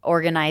you...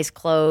 Organize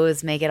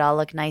clothes, make it all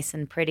look nice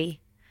and pretty.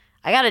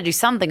 I got to do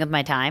something with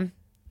my time.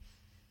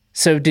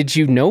 So did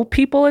you know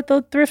people at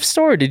the thrift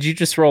store? Or did you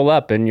just roll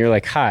up and you're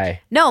like,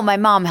 hi? No, my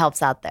mom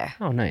helps out there.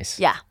 Oh, nice.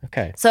 Yeah.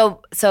 Okay.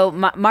 So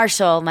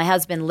Marshall, my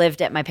husband,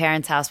 lived at my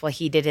parents' house while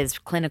he did his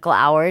clinical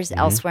hours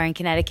elsewhere in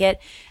Connecticut.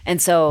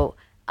 And so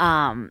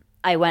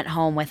I went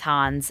home with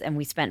Hans and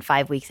we spent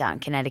 5 weeks out in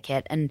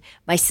Connecticut. And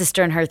my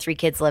sister and her 3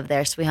 kids live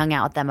there, so we hung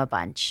out with them a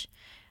bunch.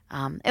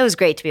 It was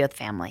great to be with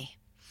family.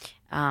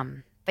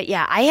 But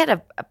yeah, I had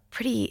a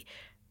pretty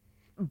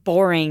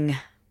boring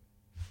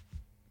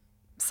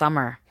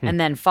summer. And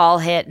then fall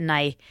hit and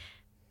I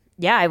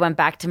went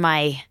back to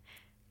my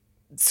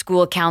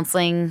school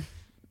counseling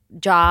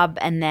job,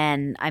 and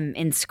then I'm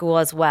in school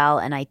as well,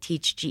 and I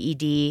teach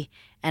GED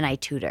and I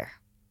tutor.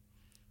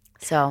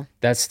 So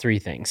That's 3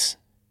 things.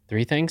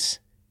 3 things?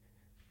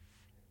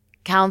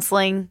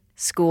 counseling,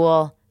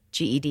 school,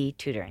 GED,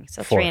 tutoring.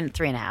 So 4.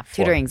 3.5.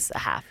 4. Tutoring's a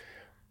half.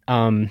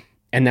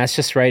 And that's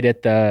just right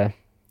at the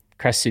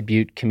Crested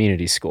Butte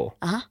Community School.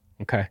 Uh-huh.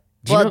 Okay.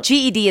 Do you Well, know-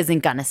 GED is in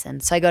Gunnison,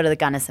 so I go to the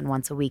Gunnison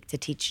once a week to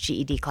teach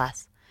GED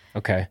class.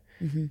 Okay.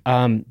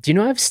 Do you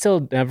know I've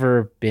still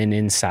never been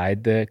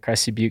inside the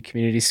Crested Butte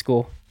Community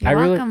School? You're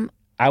welcome.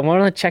 I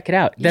want to check it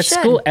out. You That should.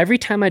 school, every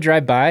time I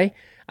drive by,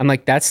 I'm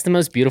like, that's the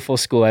most beautiful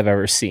school I've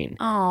ever seen.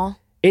 Oh,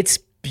 It's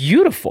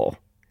beautiful.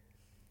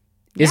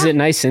 Is Yeah. it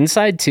nice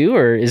inside too,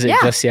 or is it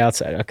Yeah. just the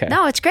outside? Okay.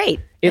 no, it's great.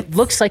 It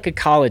looks like a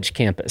college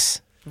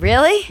campus.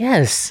 Really?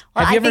 Yes.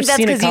 Well, Have you I ever think that's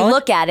seen a because you college?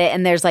 look at it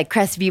and there's like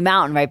Crestview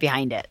Mountain right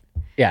behind it.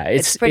 Yeah,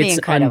 it's pretty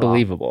incredible.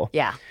 unbelievable.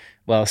 Yeah.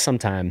 Well,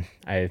 sometime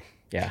I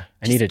need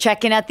Just to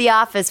check in at the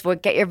office. We'll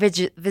get your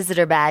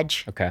visitor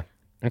badge. Okay.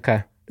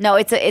 No,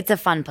 it's a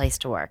fun place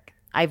to work.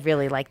 I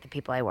really like the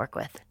people I work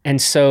with.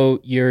 And so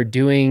you're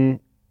doing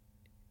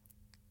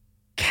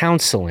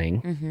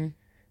counseling, Mm-hmm.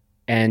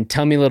 and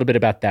tell me a little bit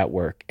about that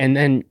work. And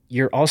then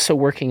you're also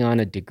working on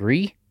a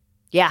degree.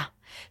 Yeah.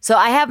 So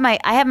I have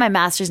my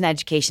master's in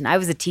education. I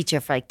was a teacher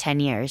for like 10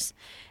 years.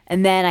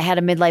 And then I had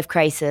a midlife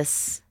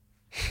crisis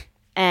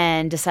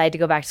and decided to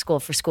go back to school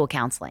for school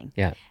counseling.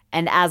 Yeah.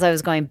 And as I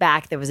was going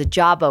back, there was a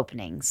job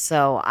opening.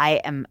 So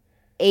I am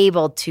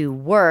able to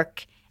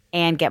work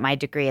and get my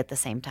degree at the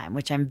same time,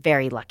 which I'm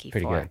very lucky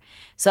Pretty for. good.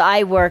 So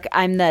I'm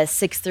the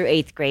 6th through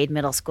 8th grade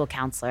middle school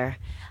counselor,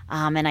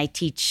 and I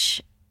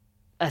teach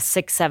a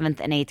 6th, 7th,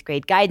 and 8th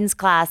grade guidance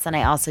class, and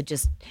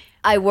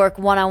I work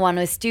one-on-one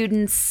with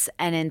students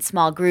and in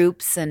small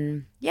groups,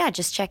 and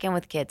just check in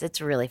with kids.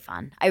 It's really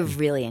fun. I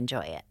really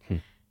enjoy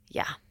it.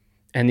 Yeah.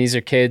 And these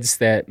are kids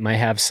that might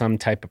have some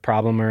type of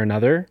problem or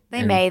another?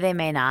 They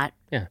may not.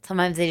 Yeah.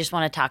 Sometimes they just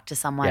want to talk to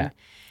someone. Yeah.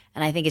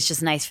 And I think it's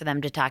just nice for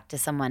them to talk to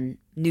someone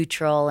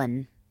neutral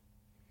and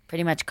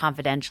pretty much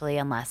confidentially,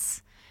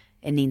 unless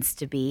it needs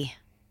to be,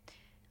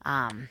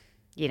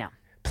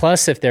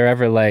 Plus, if they're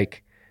ever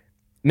like,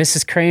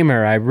 Mrs.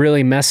 Kramer, I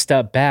really messed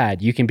up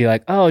bad, you can be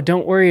like, oh,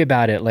 don't worry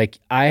about it. Like,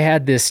 I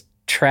had this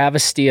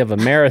travesty of a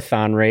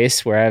marathon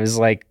race where I was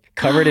like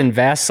covered in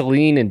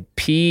Vaseline and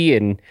pee.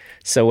 And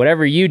so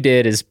whatever you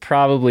did is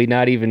probably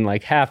not even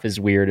like half as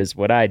weird as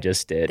what I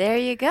just did. There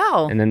you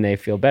go. And then they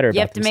feel better about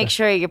You have to make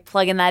sure you're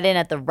plugging that in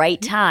at the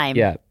right time.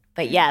 Yeah.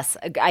 But yes,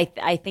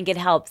 I think it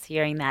helps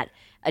hearing that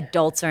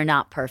adults are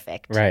not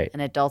perfect. Right.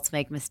 And adults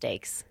make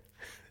mistakes.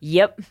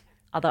 Yep.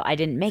 Although I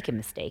didn't make a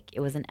mistake. It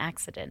was an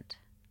accident.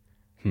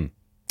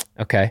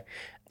 Okay.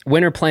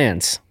 Winter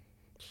plans.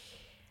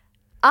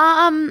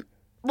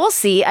 We'll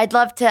see. I'd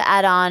love to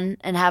add on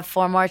and have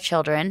 4 more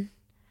children.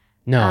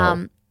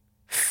 No.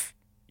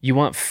 You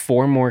want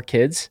 4 more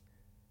kids?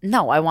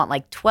 No, I want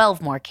like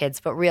 12 more kids,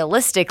 but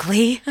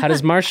realistically, How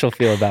does Marshall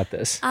feel about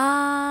this?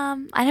 I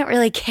don't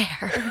really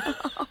care.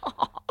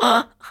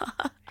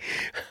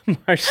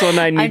 Marshall and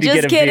I need I'm to get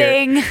just a beer.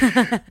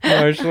 kidding.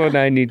 Marshall and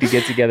I need to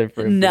get together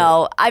for a beer.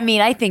 No, I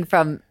mean, I think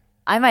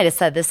I might have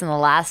said this in the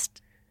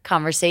last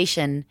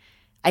conversation.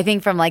 I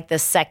think from like the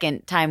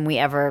second time we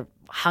ever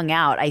hung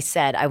out, I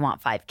said, I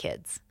want 5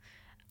 kids.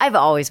 I've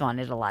always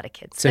wanted a lot of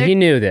kids. So he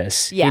knew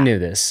this. Yeah. He knew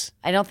this.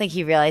 I don't think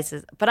he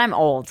realizes, but I'm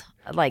old.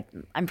 Like,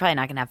 I'm probably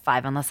not going to have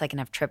 5 unless I can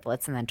have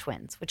triplets and then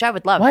twins, which I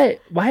would love.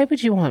 Why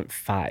would you want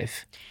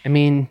 5? I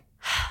mean,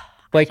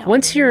 like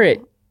once you're at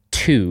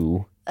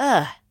 2,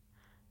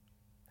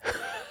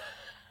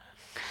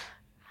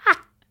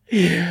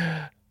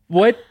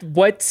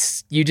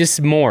 what's you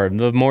just more,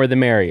 the more the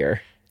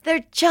merrier.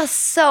 They're just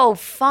so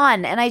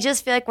fun. And I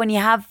just feel like when you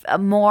have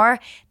more,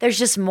 there's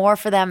just more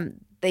for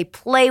them. They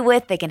play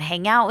with, they can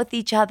hang out with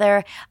each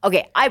other.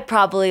 Okay,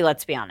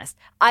 let's be honest,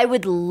 I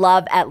would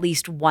love at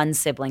least 1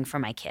 sibling for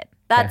my kid.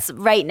 That's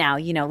right now,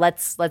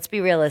 let's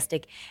be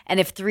realistic. And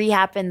if 3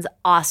 happens,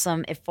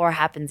 awesome. If 4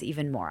 happens,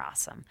 even more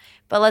awesome.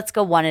 But let's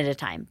go 1 at a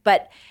time.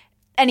 But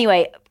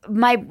anyway,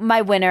 my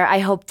winter, I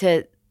hope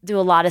to do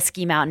a lot of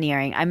ski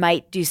mountaineering. I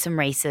might do some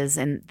races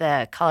in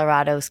the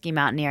Colorado ski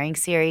mountaineering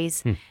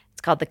series.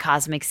 It's called the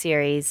Cosmic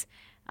Series.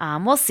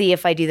 We'll see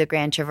if I do the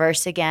Grand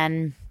Traverse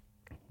again.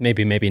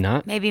 Maybe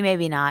not.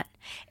 Maybe not.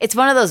 It's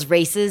one of those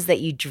races that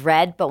you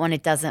dread, but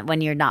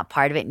when you're not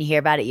part of it and you hear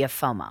about it, you have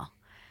FOMO.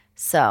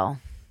 So,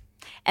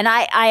 and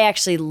I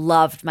actually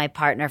loved my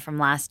partner from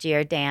last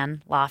year,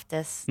 Dan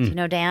Loftus. Do you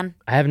know Dan?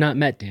 I have not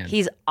met Dan.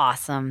 He's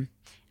awesome.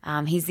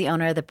 He's the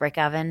owner of the Brick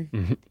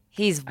Oven.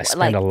 I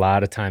spend a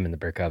lot of time in the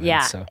Brick Oven.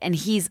 Yeah, So. and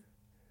he's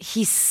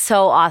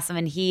so awesome,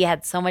 and he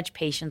had so much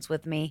patience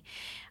with me.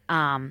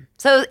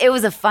 So it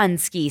was a fun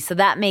ski. So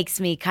that makes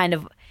me kind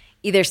of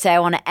either say I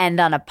want to end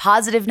on a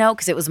positive note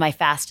because it was my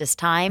fastest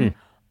time,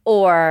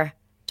 or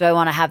do I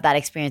want to have that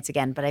experience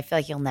again? But I feel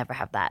like you'll never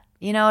have that.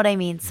 You know what I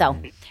mean? So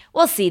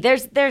we'll see.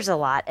 There's a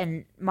lot,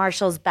 and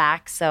Marshall's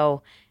back,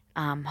 so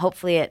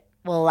hopefully it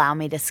will allow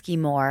me to ski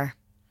more.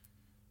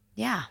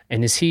 Yeah.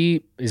 And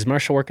is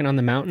Marshall working on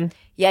the mountain?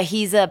 Yeah,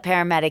 he's a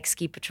paramedic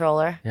ski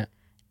patroller. Yeah.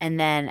 And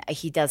then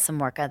he does some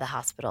work at the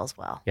hospital as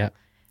well. Yeah.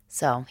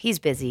 So he's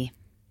busy.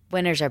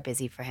 Winters are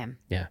busy for him.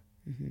 Yeah.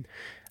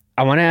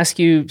 I want to ask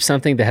you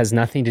something that has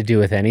nothing to do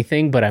with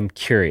anything, but I'm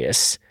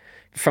curious.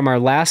 From our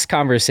last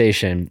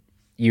conversation,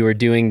 you were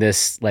doing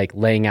this, like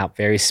laying out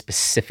very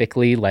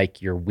specifically,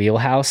 like your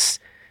wheelhouse.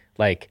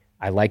 Like,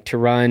 I like to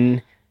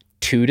run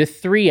 2 to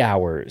 3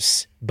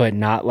 hours, but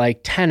not like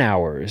 10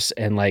 hours,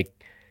 and like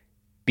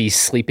be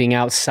sleeping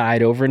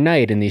outside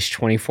overnight in these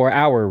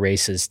 24-hour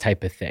races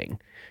type of thing.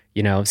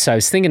 So I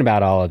was thinking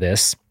about all of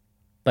this,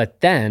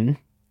 but then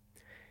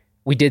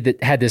we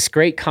had this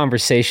great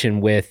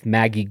conversation with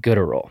Maggie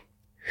Gooderl,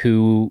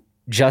 who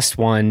just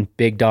won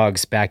Big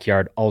Dog's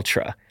Backyard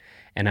Ultra.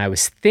 And I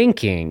was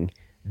thinking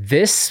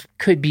this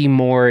could be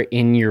more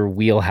in your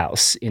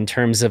wheelhouse in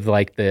terms of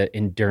like the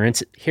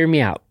endurance. Hear me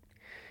out.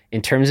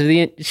 In terms of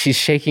she's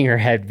shaking her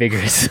head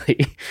vigorously,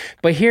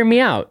 but hear me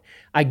out.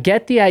 I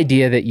get the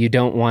idea that you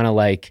don't want to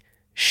like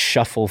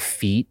shuffle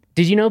feet.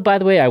 Did you know, by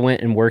the way, I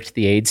went and worked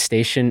the aid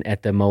station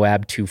at the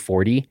Moab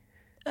 240?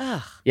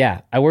 Ugh.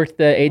 Yeah, I worked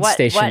the aid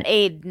station. What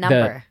aid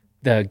number?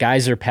 The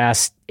Geyser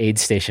Pass aid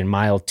station,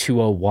 mile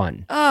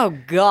 201. Oh,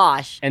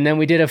 gosh. And then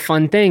we did a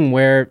fun thing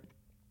where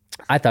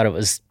I thought it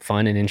was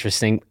fun and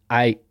interesting.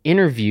 I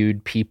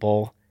interviewed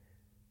people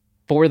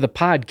for the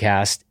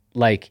podcast,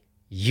 like,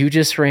 you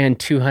just ran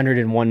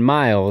 201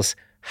 miles.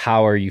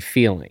 How are you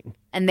feeling?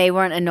 And they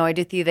weren't annoyed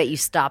with you that you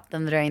stopped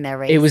them during their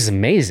race? It was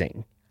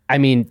amazing. I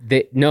mean,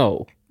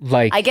 no.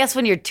 like, I guess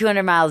when you're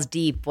 200 miles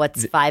deep,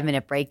 what's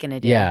 5-minute break going to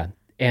do? yeah.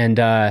 And,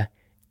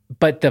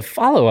 but the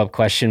follow-up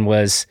question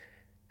was,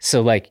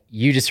 so like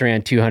you just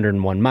ran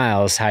 201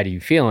 miles. How do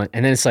you feel? And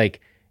then it's like,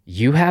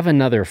 you have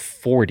another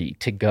 40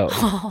 to go.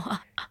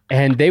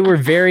 And they were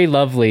very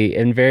lovely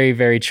and very,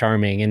 very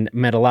charming and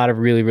met a lot of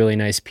really, really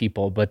nice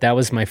people. But that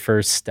was my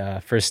first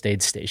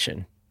aid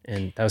station.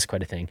 And that was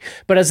quite a thing.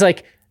 But I was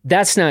like,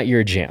 that's not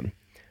your jam.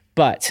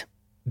 But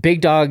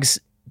Big Dog's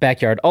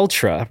Backyard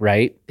Ultra,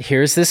 right?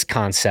 Here's this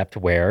concept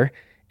where,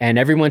 and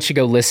everyone should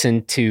go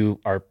listen to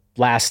our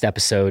last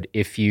episode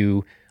if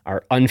you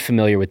are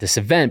unfamiliar with this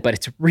event, but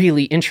it's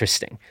really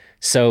interesting.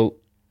 So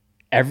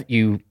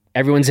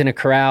everyone's in a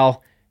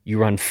corral, you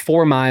run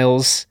 4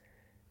 miles,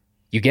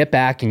 you get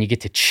back and you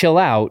get to chill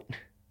out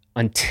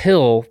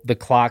until the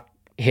clock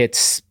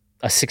hits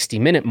a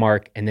 60-minute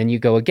mark, and then you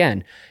go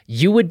again.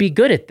 You would be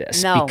good at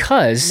this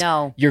because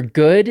you're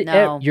good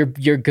at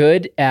you're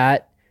good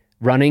at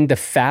running the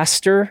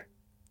faster,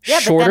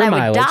 shorter but then I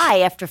mileage. would die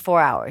after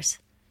 4 hours.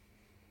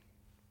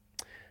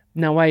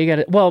 Now, why you got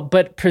to? Well,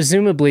 but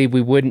presumably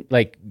we wouldn't,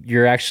 like,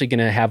 you're actually going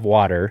to have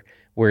water.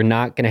 We're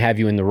not going to have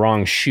you in the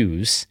wrong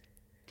shoes.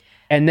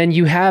 And then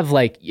you have,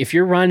 like, if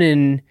you're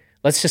running,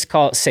 let's just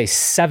call it, say,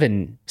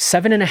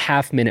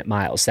 7.5 minute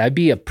miles. That'd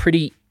be a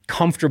pretty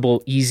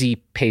comfortable, easy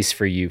pace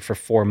for you for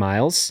 4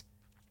 miles,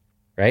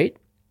 right?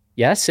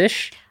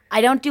 Yes-ish? I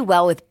don't do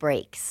well with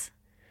breaks.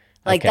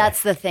 Like,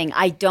 that's the thing.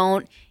 I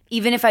don't,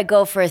 even if I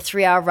go for a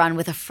 3-hour run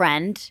with a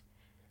friend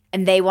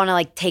and they want to,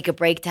 like, take a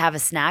break to have a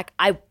snack,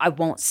 I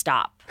won't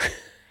stop.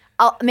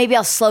 Maybe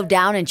I'll slow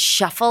down and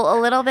shuffle a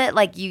little bit,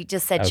 like you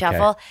just said,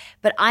 shuffle.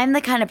 But I'm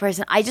the kind of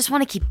person, I just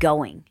want to keep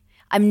going.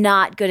 I'm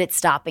not good at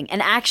stopping.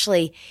 And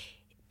actually,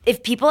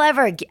 if people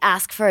ever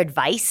ask for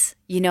advice,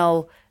 you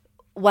know,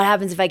 what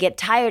happens if I get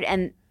tired?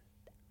 And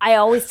I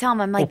always tell them,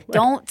 I'm like,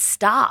 don't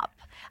stop.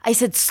 I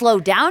said, slow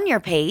down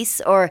your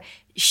pace or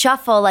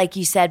shuffle, like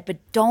you said, but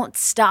don't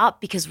stop,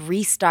 because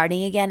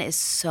restarting again is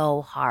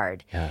so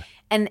hard. Yeah.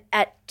 And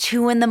at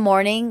 2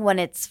 a.m, when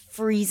it's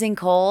freezing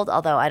cold,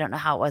 although I don't know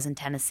how it was in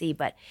Tennessee,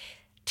 but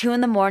 2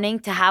 a.m.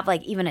 to have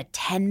like even a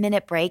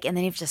 10-minute break and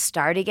then you have to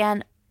start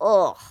again.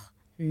 Oh,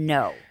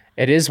 no.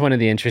 It is one of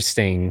the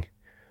interesting,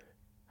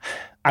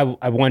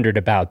 I wondered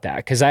about that,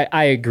 because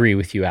I agree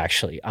with you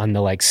actually on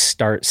the, like,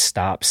 start,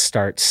 stop.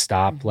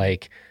 Mm-hmm.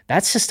 Like,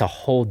 that's just a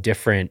whole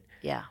different,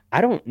 Yeah.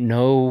 I don't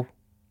know.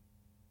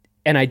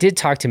 And I did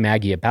talk to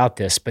Maggie about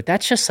this, but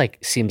that's just like,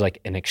 seemed like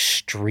an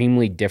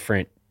extremely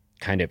different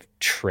kind of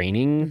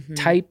training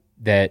type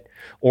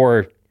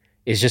or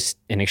is just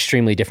an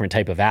extremely different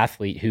type of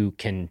athlete who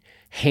can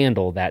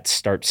handle that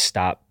start,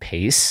 stop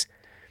pace.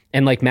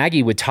 And like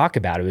Maggie would talk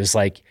about, it was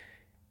like,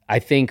 I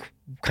think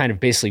kind of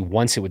basically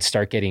once it would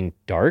start getting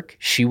dark,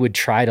 she would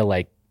try to,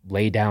 like,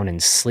 lay down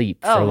and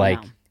sleep for like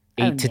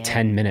 8 to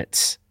 10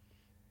 minutes.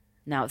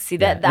 No, see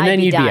that, and then I'd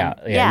be you'd done. be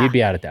out. Yeah, you'd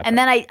be out at that point. And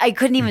then I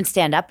couldn't even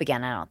stand up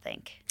again, I don't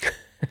think.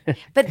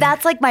 But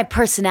that's like my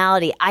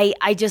personality.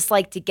 I just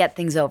like to get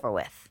things over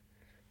with.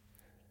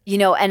 You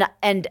know,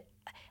 and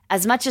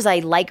as much as I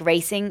like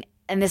racing,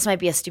 and this might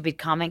be a stupid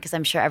comment because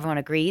I'm sure everyone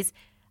agrees,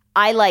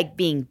 I like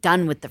being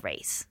done with the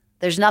race.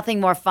 There's nothing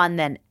more fun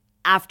than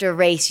after a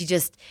race, you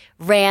just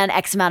ran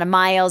X amount of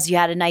miles, you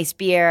had a nice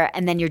beer,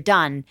 and then you're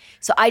done.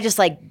 So I just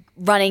like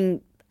running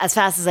as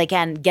fast as I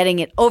can, getting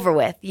it over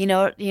with. You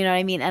know what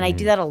I mean? And I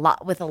do that a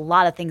lot with a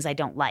lot of things I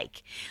don't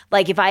like.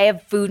 Like if I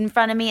have food in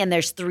front of me and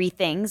there's 3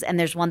 things and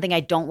there's one thing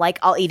I don't like,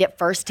 I'll eat it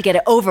first to get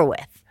it over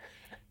with.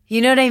 You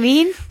know what I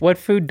mean? What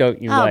food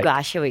don't you like? Oh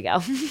gosh, here we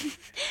go.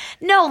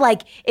 No,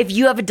 like if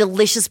you have a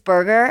delicious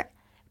burger,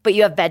 but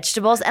you have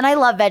vegetables, and I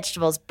love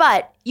vegetables,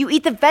 but you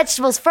eat the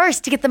vegetables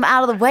first to get them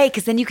out of the way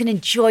because then you can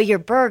enjoy your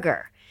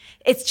burger.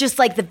 It's just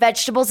like the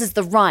vegetables is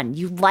the run.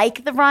 You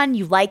like the run,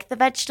 you like the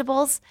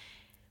vegetables,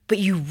 but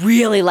you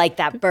really like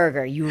that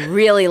burger. You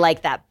really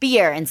like that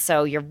beer, and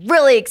so you're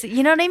really excited.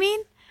 You know what I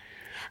mean?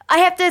 I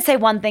have to say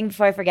one thing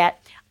before I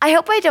forget. I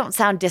hope I don't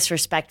sound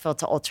disrespectful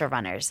to ultra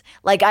runners.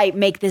 Like I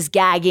make this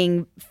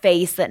gagging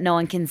face that no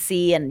one can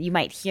see, and you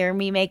might hear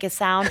me make a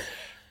sound.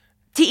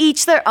 To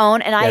each their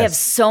own, and I have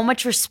so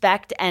much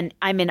respect, and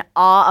I'm in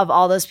awe of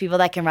all those people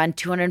that can run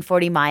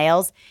 240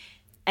 miles.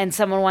 And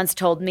someone once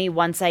told me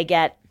once I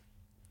get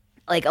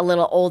like a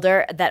little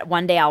older that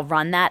one day I'll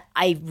run that.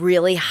 I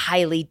really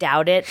highly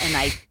doubt it, and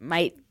I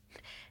might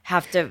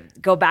have to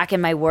go back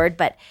in my word,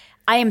 but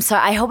I am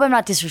sorry. I hope I'm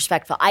not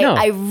disrespectful.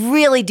 I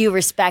really do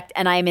respect,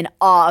 and I am in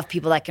awe of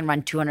people that can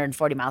run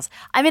 240 miles.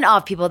 I'm in awe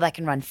of people that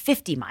can run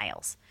 50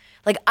 miles.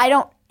 Like, I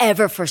don't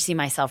ever foresee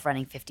myself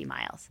running 50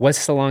 miles.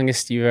 What's the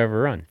longest you've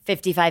ever run?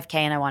 55K,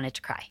 and I wanted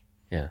to cry.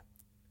 Yeah.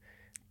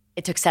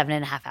 It took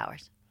 7.5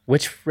 hours.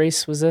 Which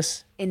race was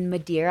this? In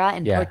Madeira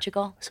in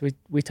Portugal. So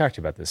we talked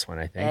about this one,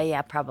 I think.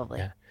 Yeah, probably.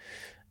 Yeah.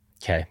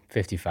 Okay,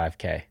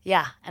 55K.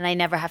 Yeah, and I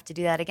never have to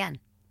do that again.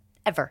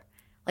 Ever.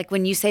 Like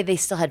when you say they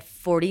still had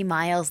 40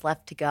 miles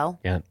left to go.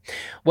 Yeah.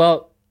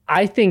 Well,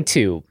 I think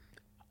too,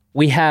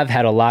 we have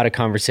had a lot of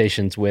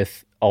conversations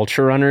with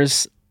ultra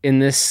runners in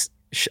this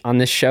on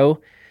this show,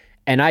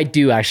 And I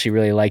do actually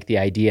really like the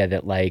idea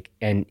that like,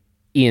 and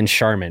Ian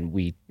Sharman,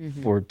 we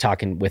were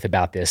talking with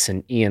about this,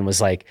 and Ian was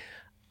like,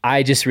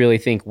 I just really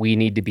think we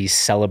need to be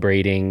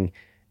celebrating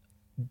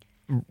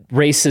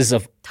races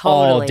of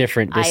all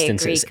different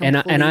distances. And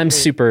I'm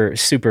super,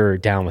 super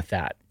down with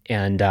that.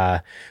 And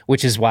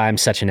which is why I'm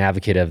such an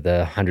advocate of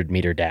the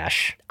 100-meter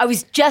dash. I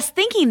was just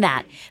thinking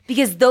that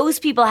because those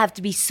people have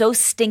to be so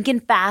stinking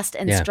fast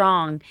and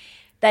strong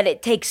that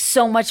it takes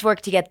so much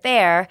work to get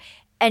there.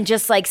 And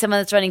just like someone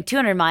that's running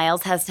 200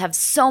 miles has to have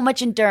so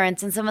much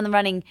endurance, and someone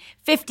running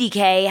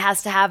 50K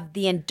has to have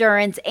the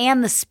endurance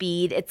and the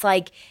speed. It's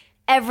like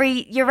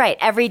you're right,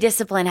 every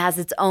discipline has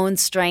its own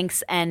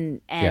strengths and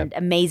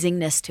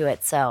amazingness to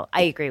it. So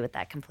I agree with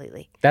that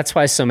completely. That's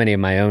why so many of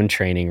my own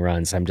training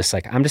runs, I'm just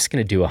going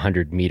to do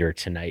 100-meter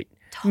tonight.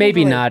 Totally.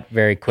 Maybe not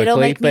very quickly, it'll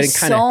make but me it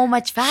kind so of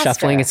much faster.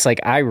 Shuffling. It's like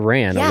I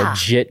ran a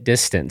legit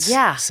distance.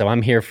 Yeah. So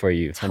I'm here for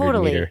you.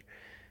 Totally. 100-meter.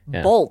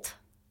 Yeah. Bolt.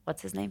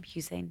 What's his name?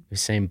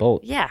 Usain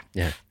Bolt. Yeah.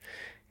 Yeah.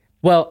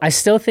 Well, I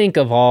still think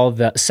of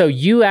so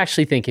you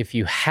actually think if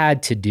you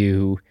had to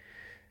do,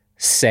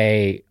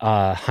 say,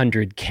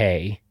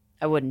 100K.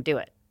 I wouldn't do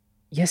it.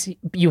 Yes,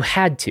 you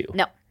had to.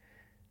 No.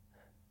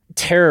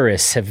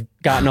 Terrorists have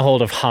gotten a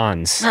hold of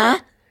Hans. Huh?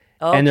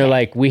 Okay. And they're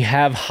like, we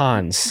have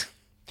Hans.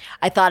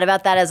 I thought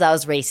about that as I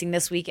was running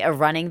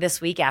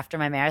this week after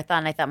my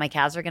marathon. I thought my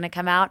calves were going to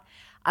come out.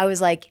 I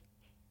was like,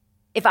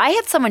 if I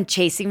had someone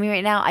chasing me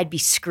right now, I'd be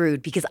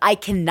screwed because I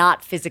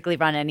cannot physically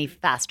run any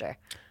faster.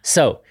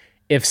 So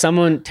if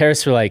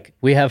terrorists were like,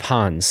 we have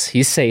Hans,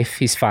 he's safe,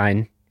 he's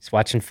fine, he's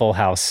watching Full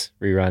House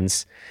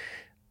reruns,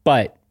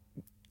 but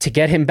to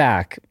get him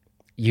back,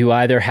 you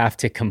either have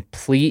to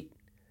complete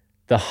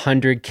the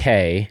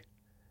 100K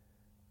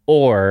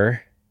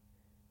or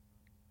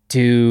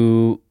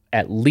do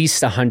at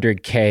least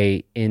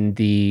 100K in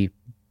the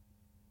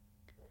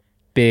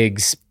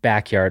Big's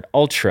Backyard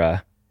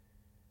Ultra.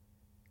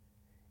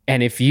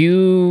 And if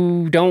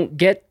you don't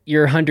get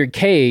your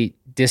 100K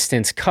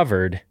distance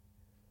covered,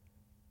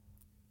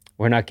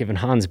 we're not giving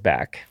Hans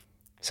back.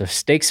 So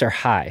stakes are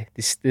high.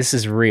 This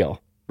is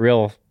real.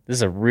 This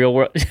is a real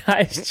world.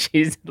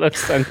 Jeez, it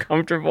looks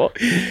uncomfortable.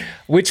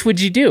 Which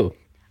would you do?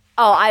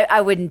 Oh,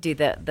 I wouldn't do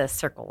the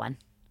circle one.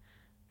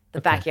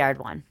 The backyard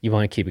one. You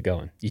want to keep it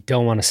going. You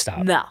don't want to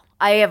stop. No.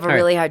 I have a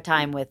really hard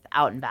time with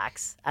out and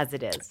backs as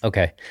it is.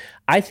 Okay.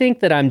 I think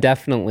that I'm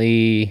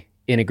definitely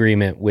in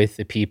agreement with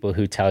the people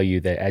who tell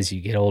you that as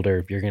you get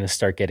older, you're going to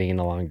start getting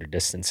into longer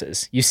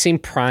distances. You seem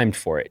primed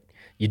for it.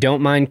 You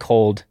don't mind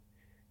cold.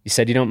 You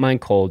said you don't mind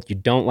cold. You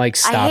don't like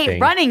stopping. I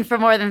hate running for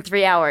more than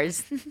 3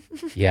 hours.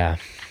 Yeah.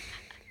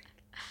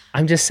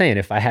 I'm just saying,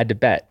 if I had to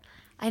bet.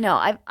 I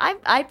know.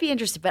 I'd be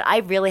interested, but I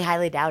really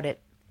highly doubt it.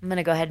 I'm going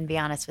to go ahead and be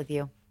honest with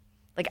you.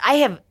 Like, I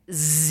have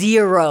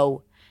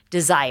zero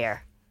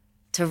desire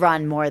to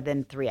run more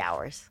than 3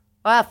 hours.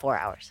 Well, 4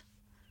 hours.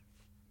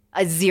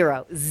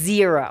 Zero.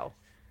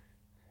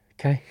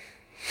 Okay.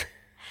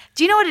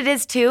 Do you know what it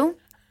is, too?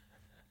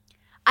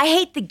 I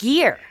hate the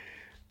gear.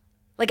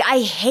 Like,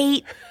 I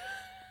hate...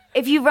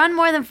 If you run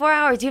more than 4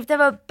 hours, you have to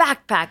have a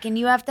backpack, and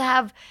you have to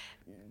have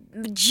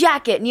a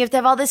jacket, and you have to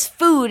have all this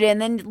food, and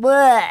then...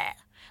 Bleh.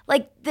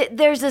 Like,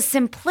 there's a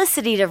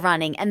simplicity to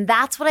running, and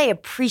that's what I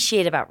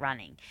appreciate about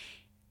running,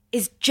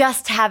 is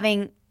just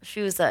having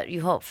shoes that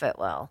you hope fit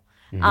well.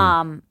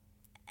 Mm-hmm.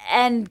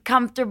 And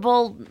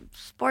comfortable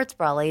sports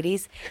bra,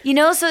 ladies. You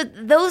know, so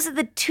those are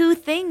the two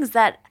things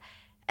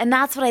and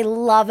that's what I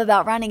love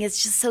about running.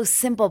 It's just so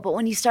simple. But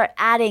when you start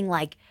adding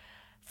like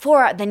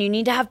 4, then you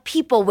need to have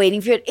people waiting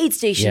for you at aid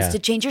stations to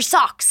change your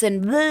socks,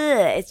 and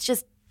it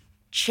just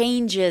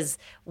changes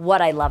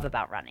what I love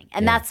about running.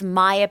 And that's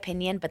my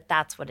opinion, but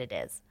that's what it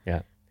is.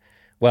 Yeah.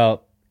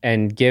 Well,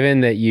 and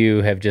given that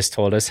you have just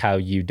told us how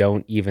you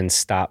don't even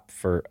stop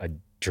for a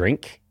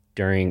drink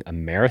during a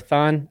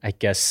marathon, I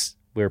guess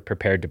we're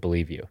prepared to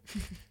believe you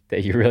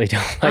that you really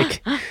don't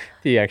like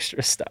the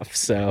extra stuff.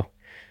 So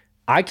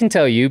I can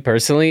tell you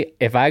personally,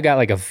 if I got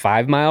like a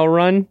 5-mile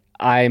run,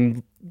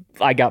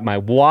 I got my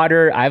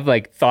water. I've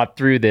like thought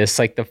through this.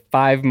 Like the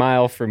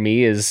 5-mile for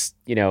me is,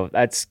 you know,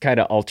 that's kind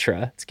of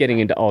ultra. It's getting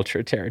into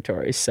ultra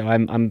territory. So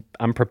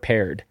I'm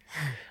prepared.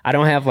 I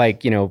don't have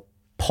like, you know,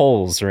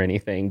 poles or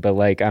anything, but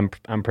like I'm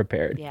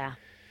prepared. Yeah.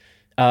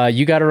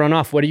 You got to run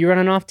off. What are you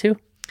running off to?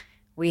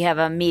 We have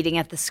a meeting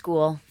at the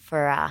school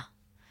for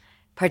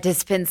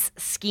participants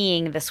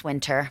skiing this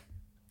winter.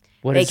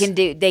 They can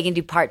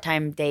do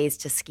part-time days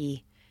to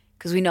ski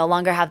because we no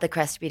longer have the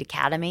Crest Beat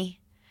Academy.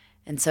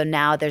 And so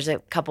now there's a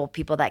couple of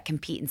people that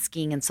compete in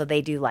skiing, and so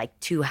they do like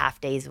 2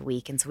 half days a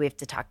week, and so we have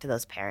to talk to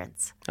those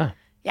parents. Oh.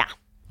 Yeah.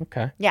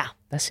 Okay. Yeah.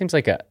 That seems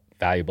like a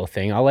valuable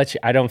thing. I'll let you.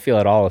 I don't feel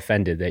at all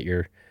offended that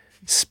you're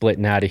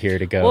splitting out of here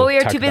to go. Well, we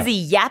were too busy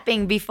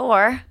yapping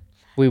before.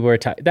 We were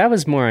that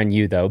was more on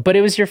you though, but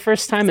it was your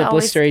first time at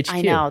Blister HQ.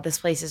 I know, this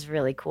place is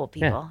really cool,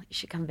 people. Yeah. You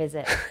should come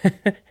visit.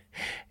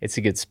 It's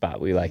a good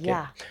spot. We like it.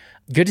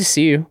 Good to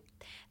see you.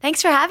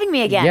 Thanks for having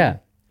me again. Yeah.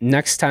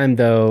 Next time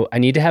though, I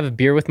need to have a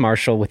beer with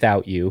Marshall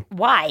without you.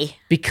 Why?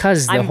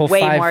 Because I'm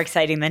way more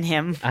exciting than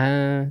him.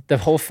 The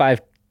whole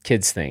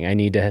kids thing.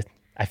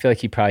 I feel like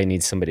he probably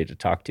needs somebody to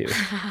talk to.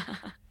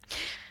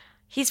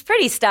 He's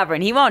pretty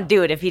stubborn. He won't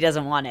do it if he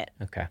doesn't want it.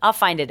 Okay. I'll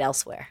find it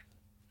elsewhere.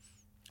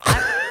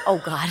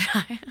 Oh, God.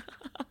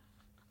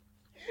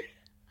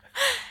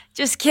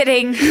 Just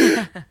kidding.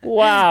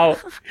 Wow.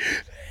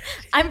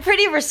 I'm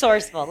pretty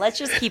resourceful. Let's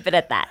just keep it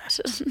at that.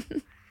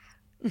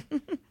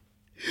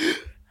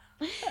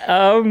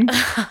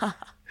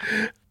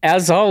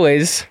 As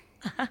always,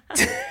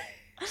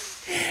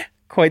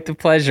 quite the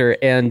pleasure.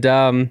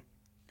 And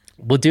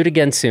we'll do it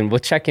again soon. We'll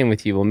check in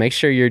with you. We'll make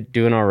sure you're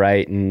doing all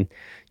right. And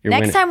you're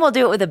Next time we'll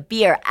do it with a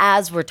beer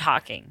as we're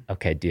talking.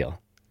 Okay,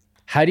 deal.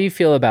 How do you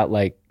feel about,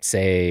 like,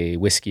 say,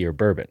 whiskey or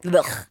bourbon?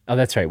 Ugh. Oh,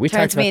 that's right. We Turns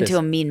talked about me this. into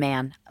a mean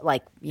man.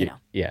 Like, you know.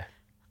 Yeah.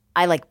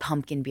 I like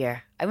pumpkin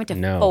beer. I went to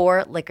No.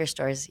 4 liquor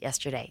stores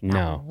yesterday. No.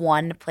 Not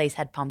one place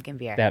had pumpkin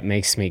beer. That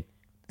makes me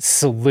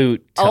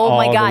salute to Oh all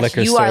my the gosh,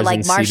 liquor you are stores like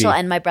in Marshall CB.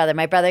 and my brother.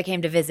 My brother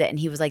came to visit and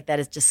he was like, that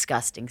is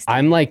disgusting stuff.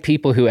 I'm like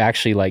people who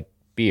actually like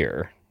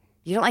beer.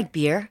 You don't like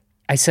beer?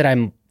 I said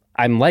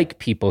I'm like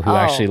people who Oh.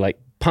 actually like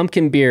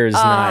pumpkin beer is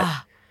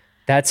not.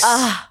 That's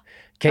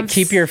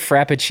keep your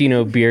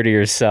Frappuccino beer to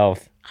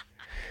yourself.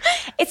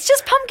 It's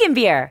just pumpkin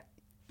beer.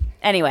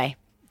 Anyway,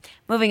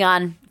 moving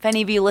on. If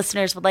any of you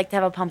listeners would like to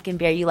have a pumpkin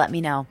beer, you let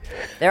me know.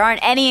 There aren't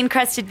any in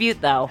Crested Butte,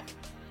 though.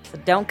 So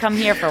don't come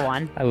here for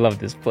one. I love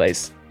this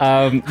place.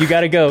 You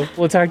got to go.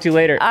 We'll talk to you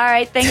later. All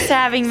right. Thanks for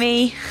having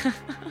me.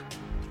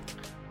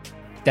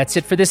 That's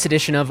it for this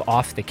edition of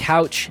Off the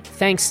Couch.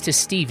 Thanks to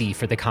Stevie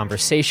for the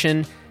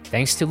conversation.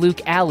 Thanks to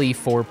Luke Alley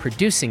for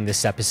producing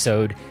this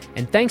episode.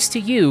 And thanks to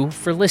you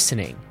for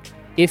listening.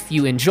 If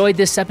you enjoyed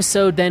this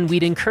episode, then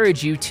we'd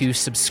encourage you to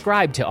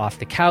subscribe to Off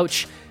the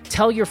Couch,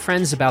 tell your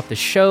friends about the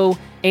show,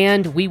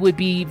 and we would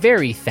be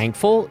very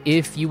thankful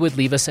if you would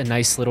leave us a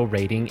nice little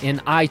rating in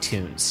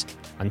iTunes.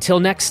 Until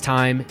next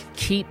time,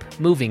 keep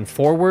moving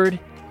forward,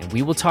 and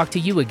we will talk to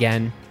you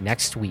again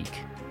next week.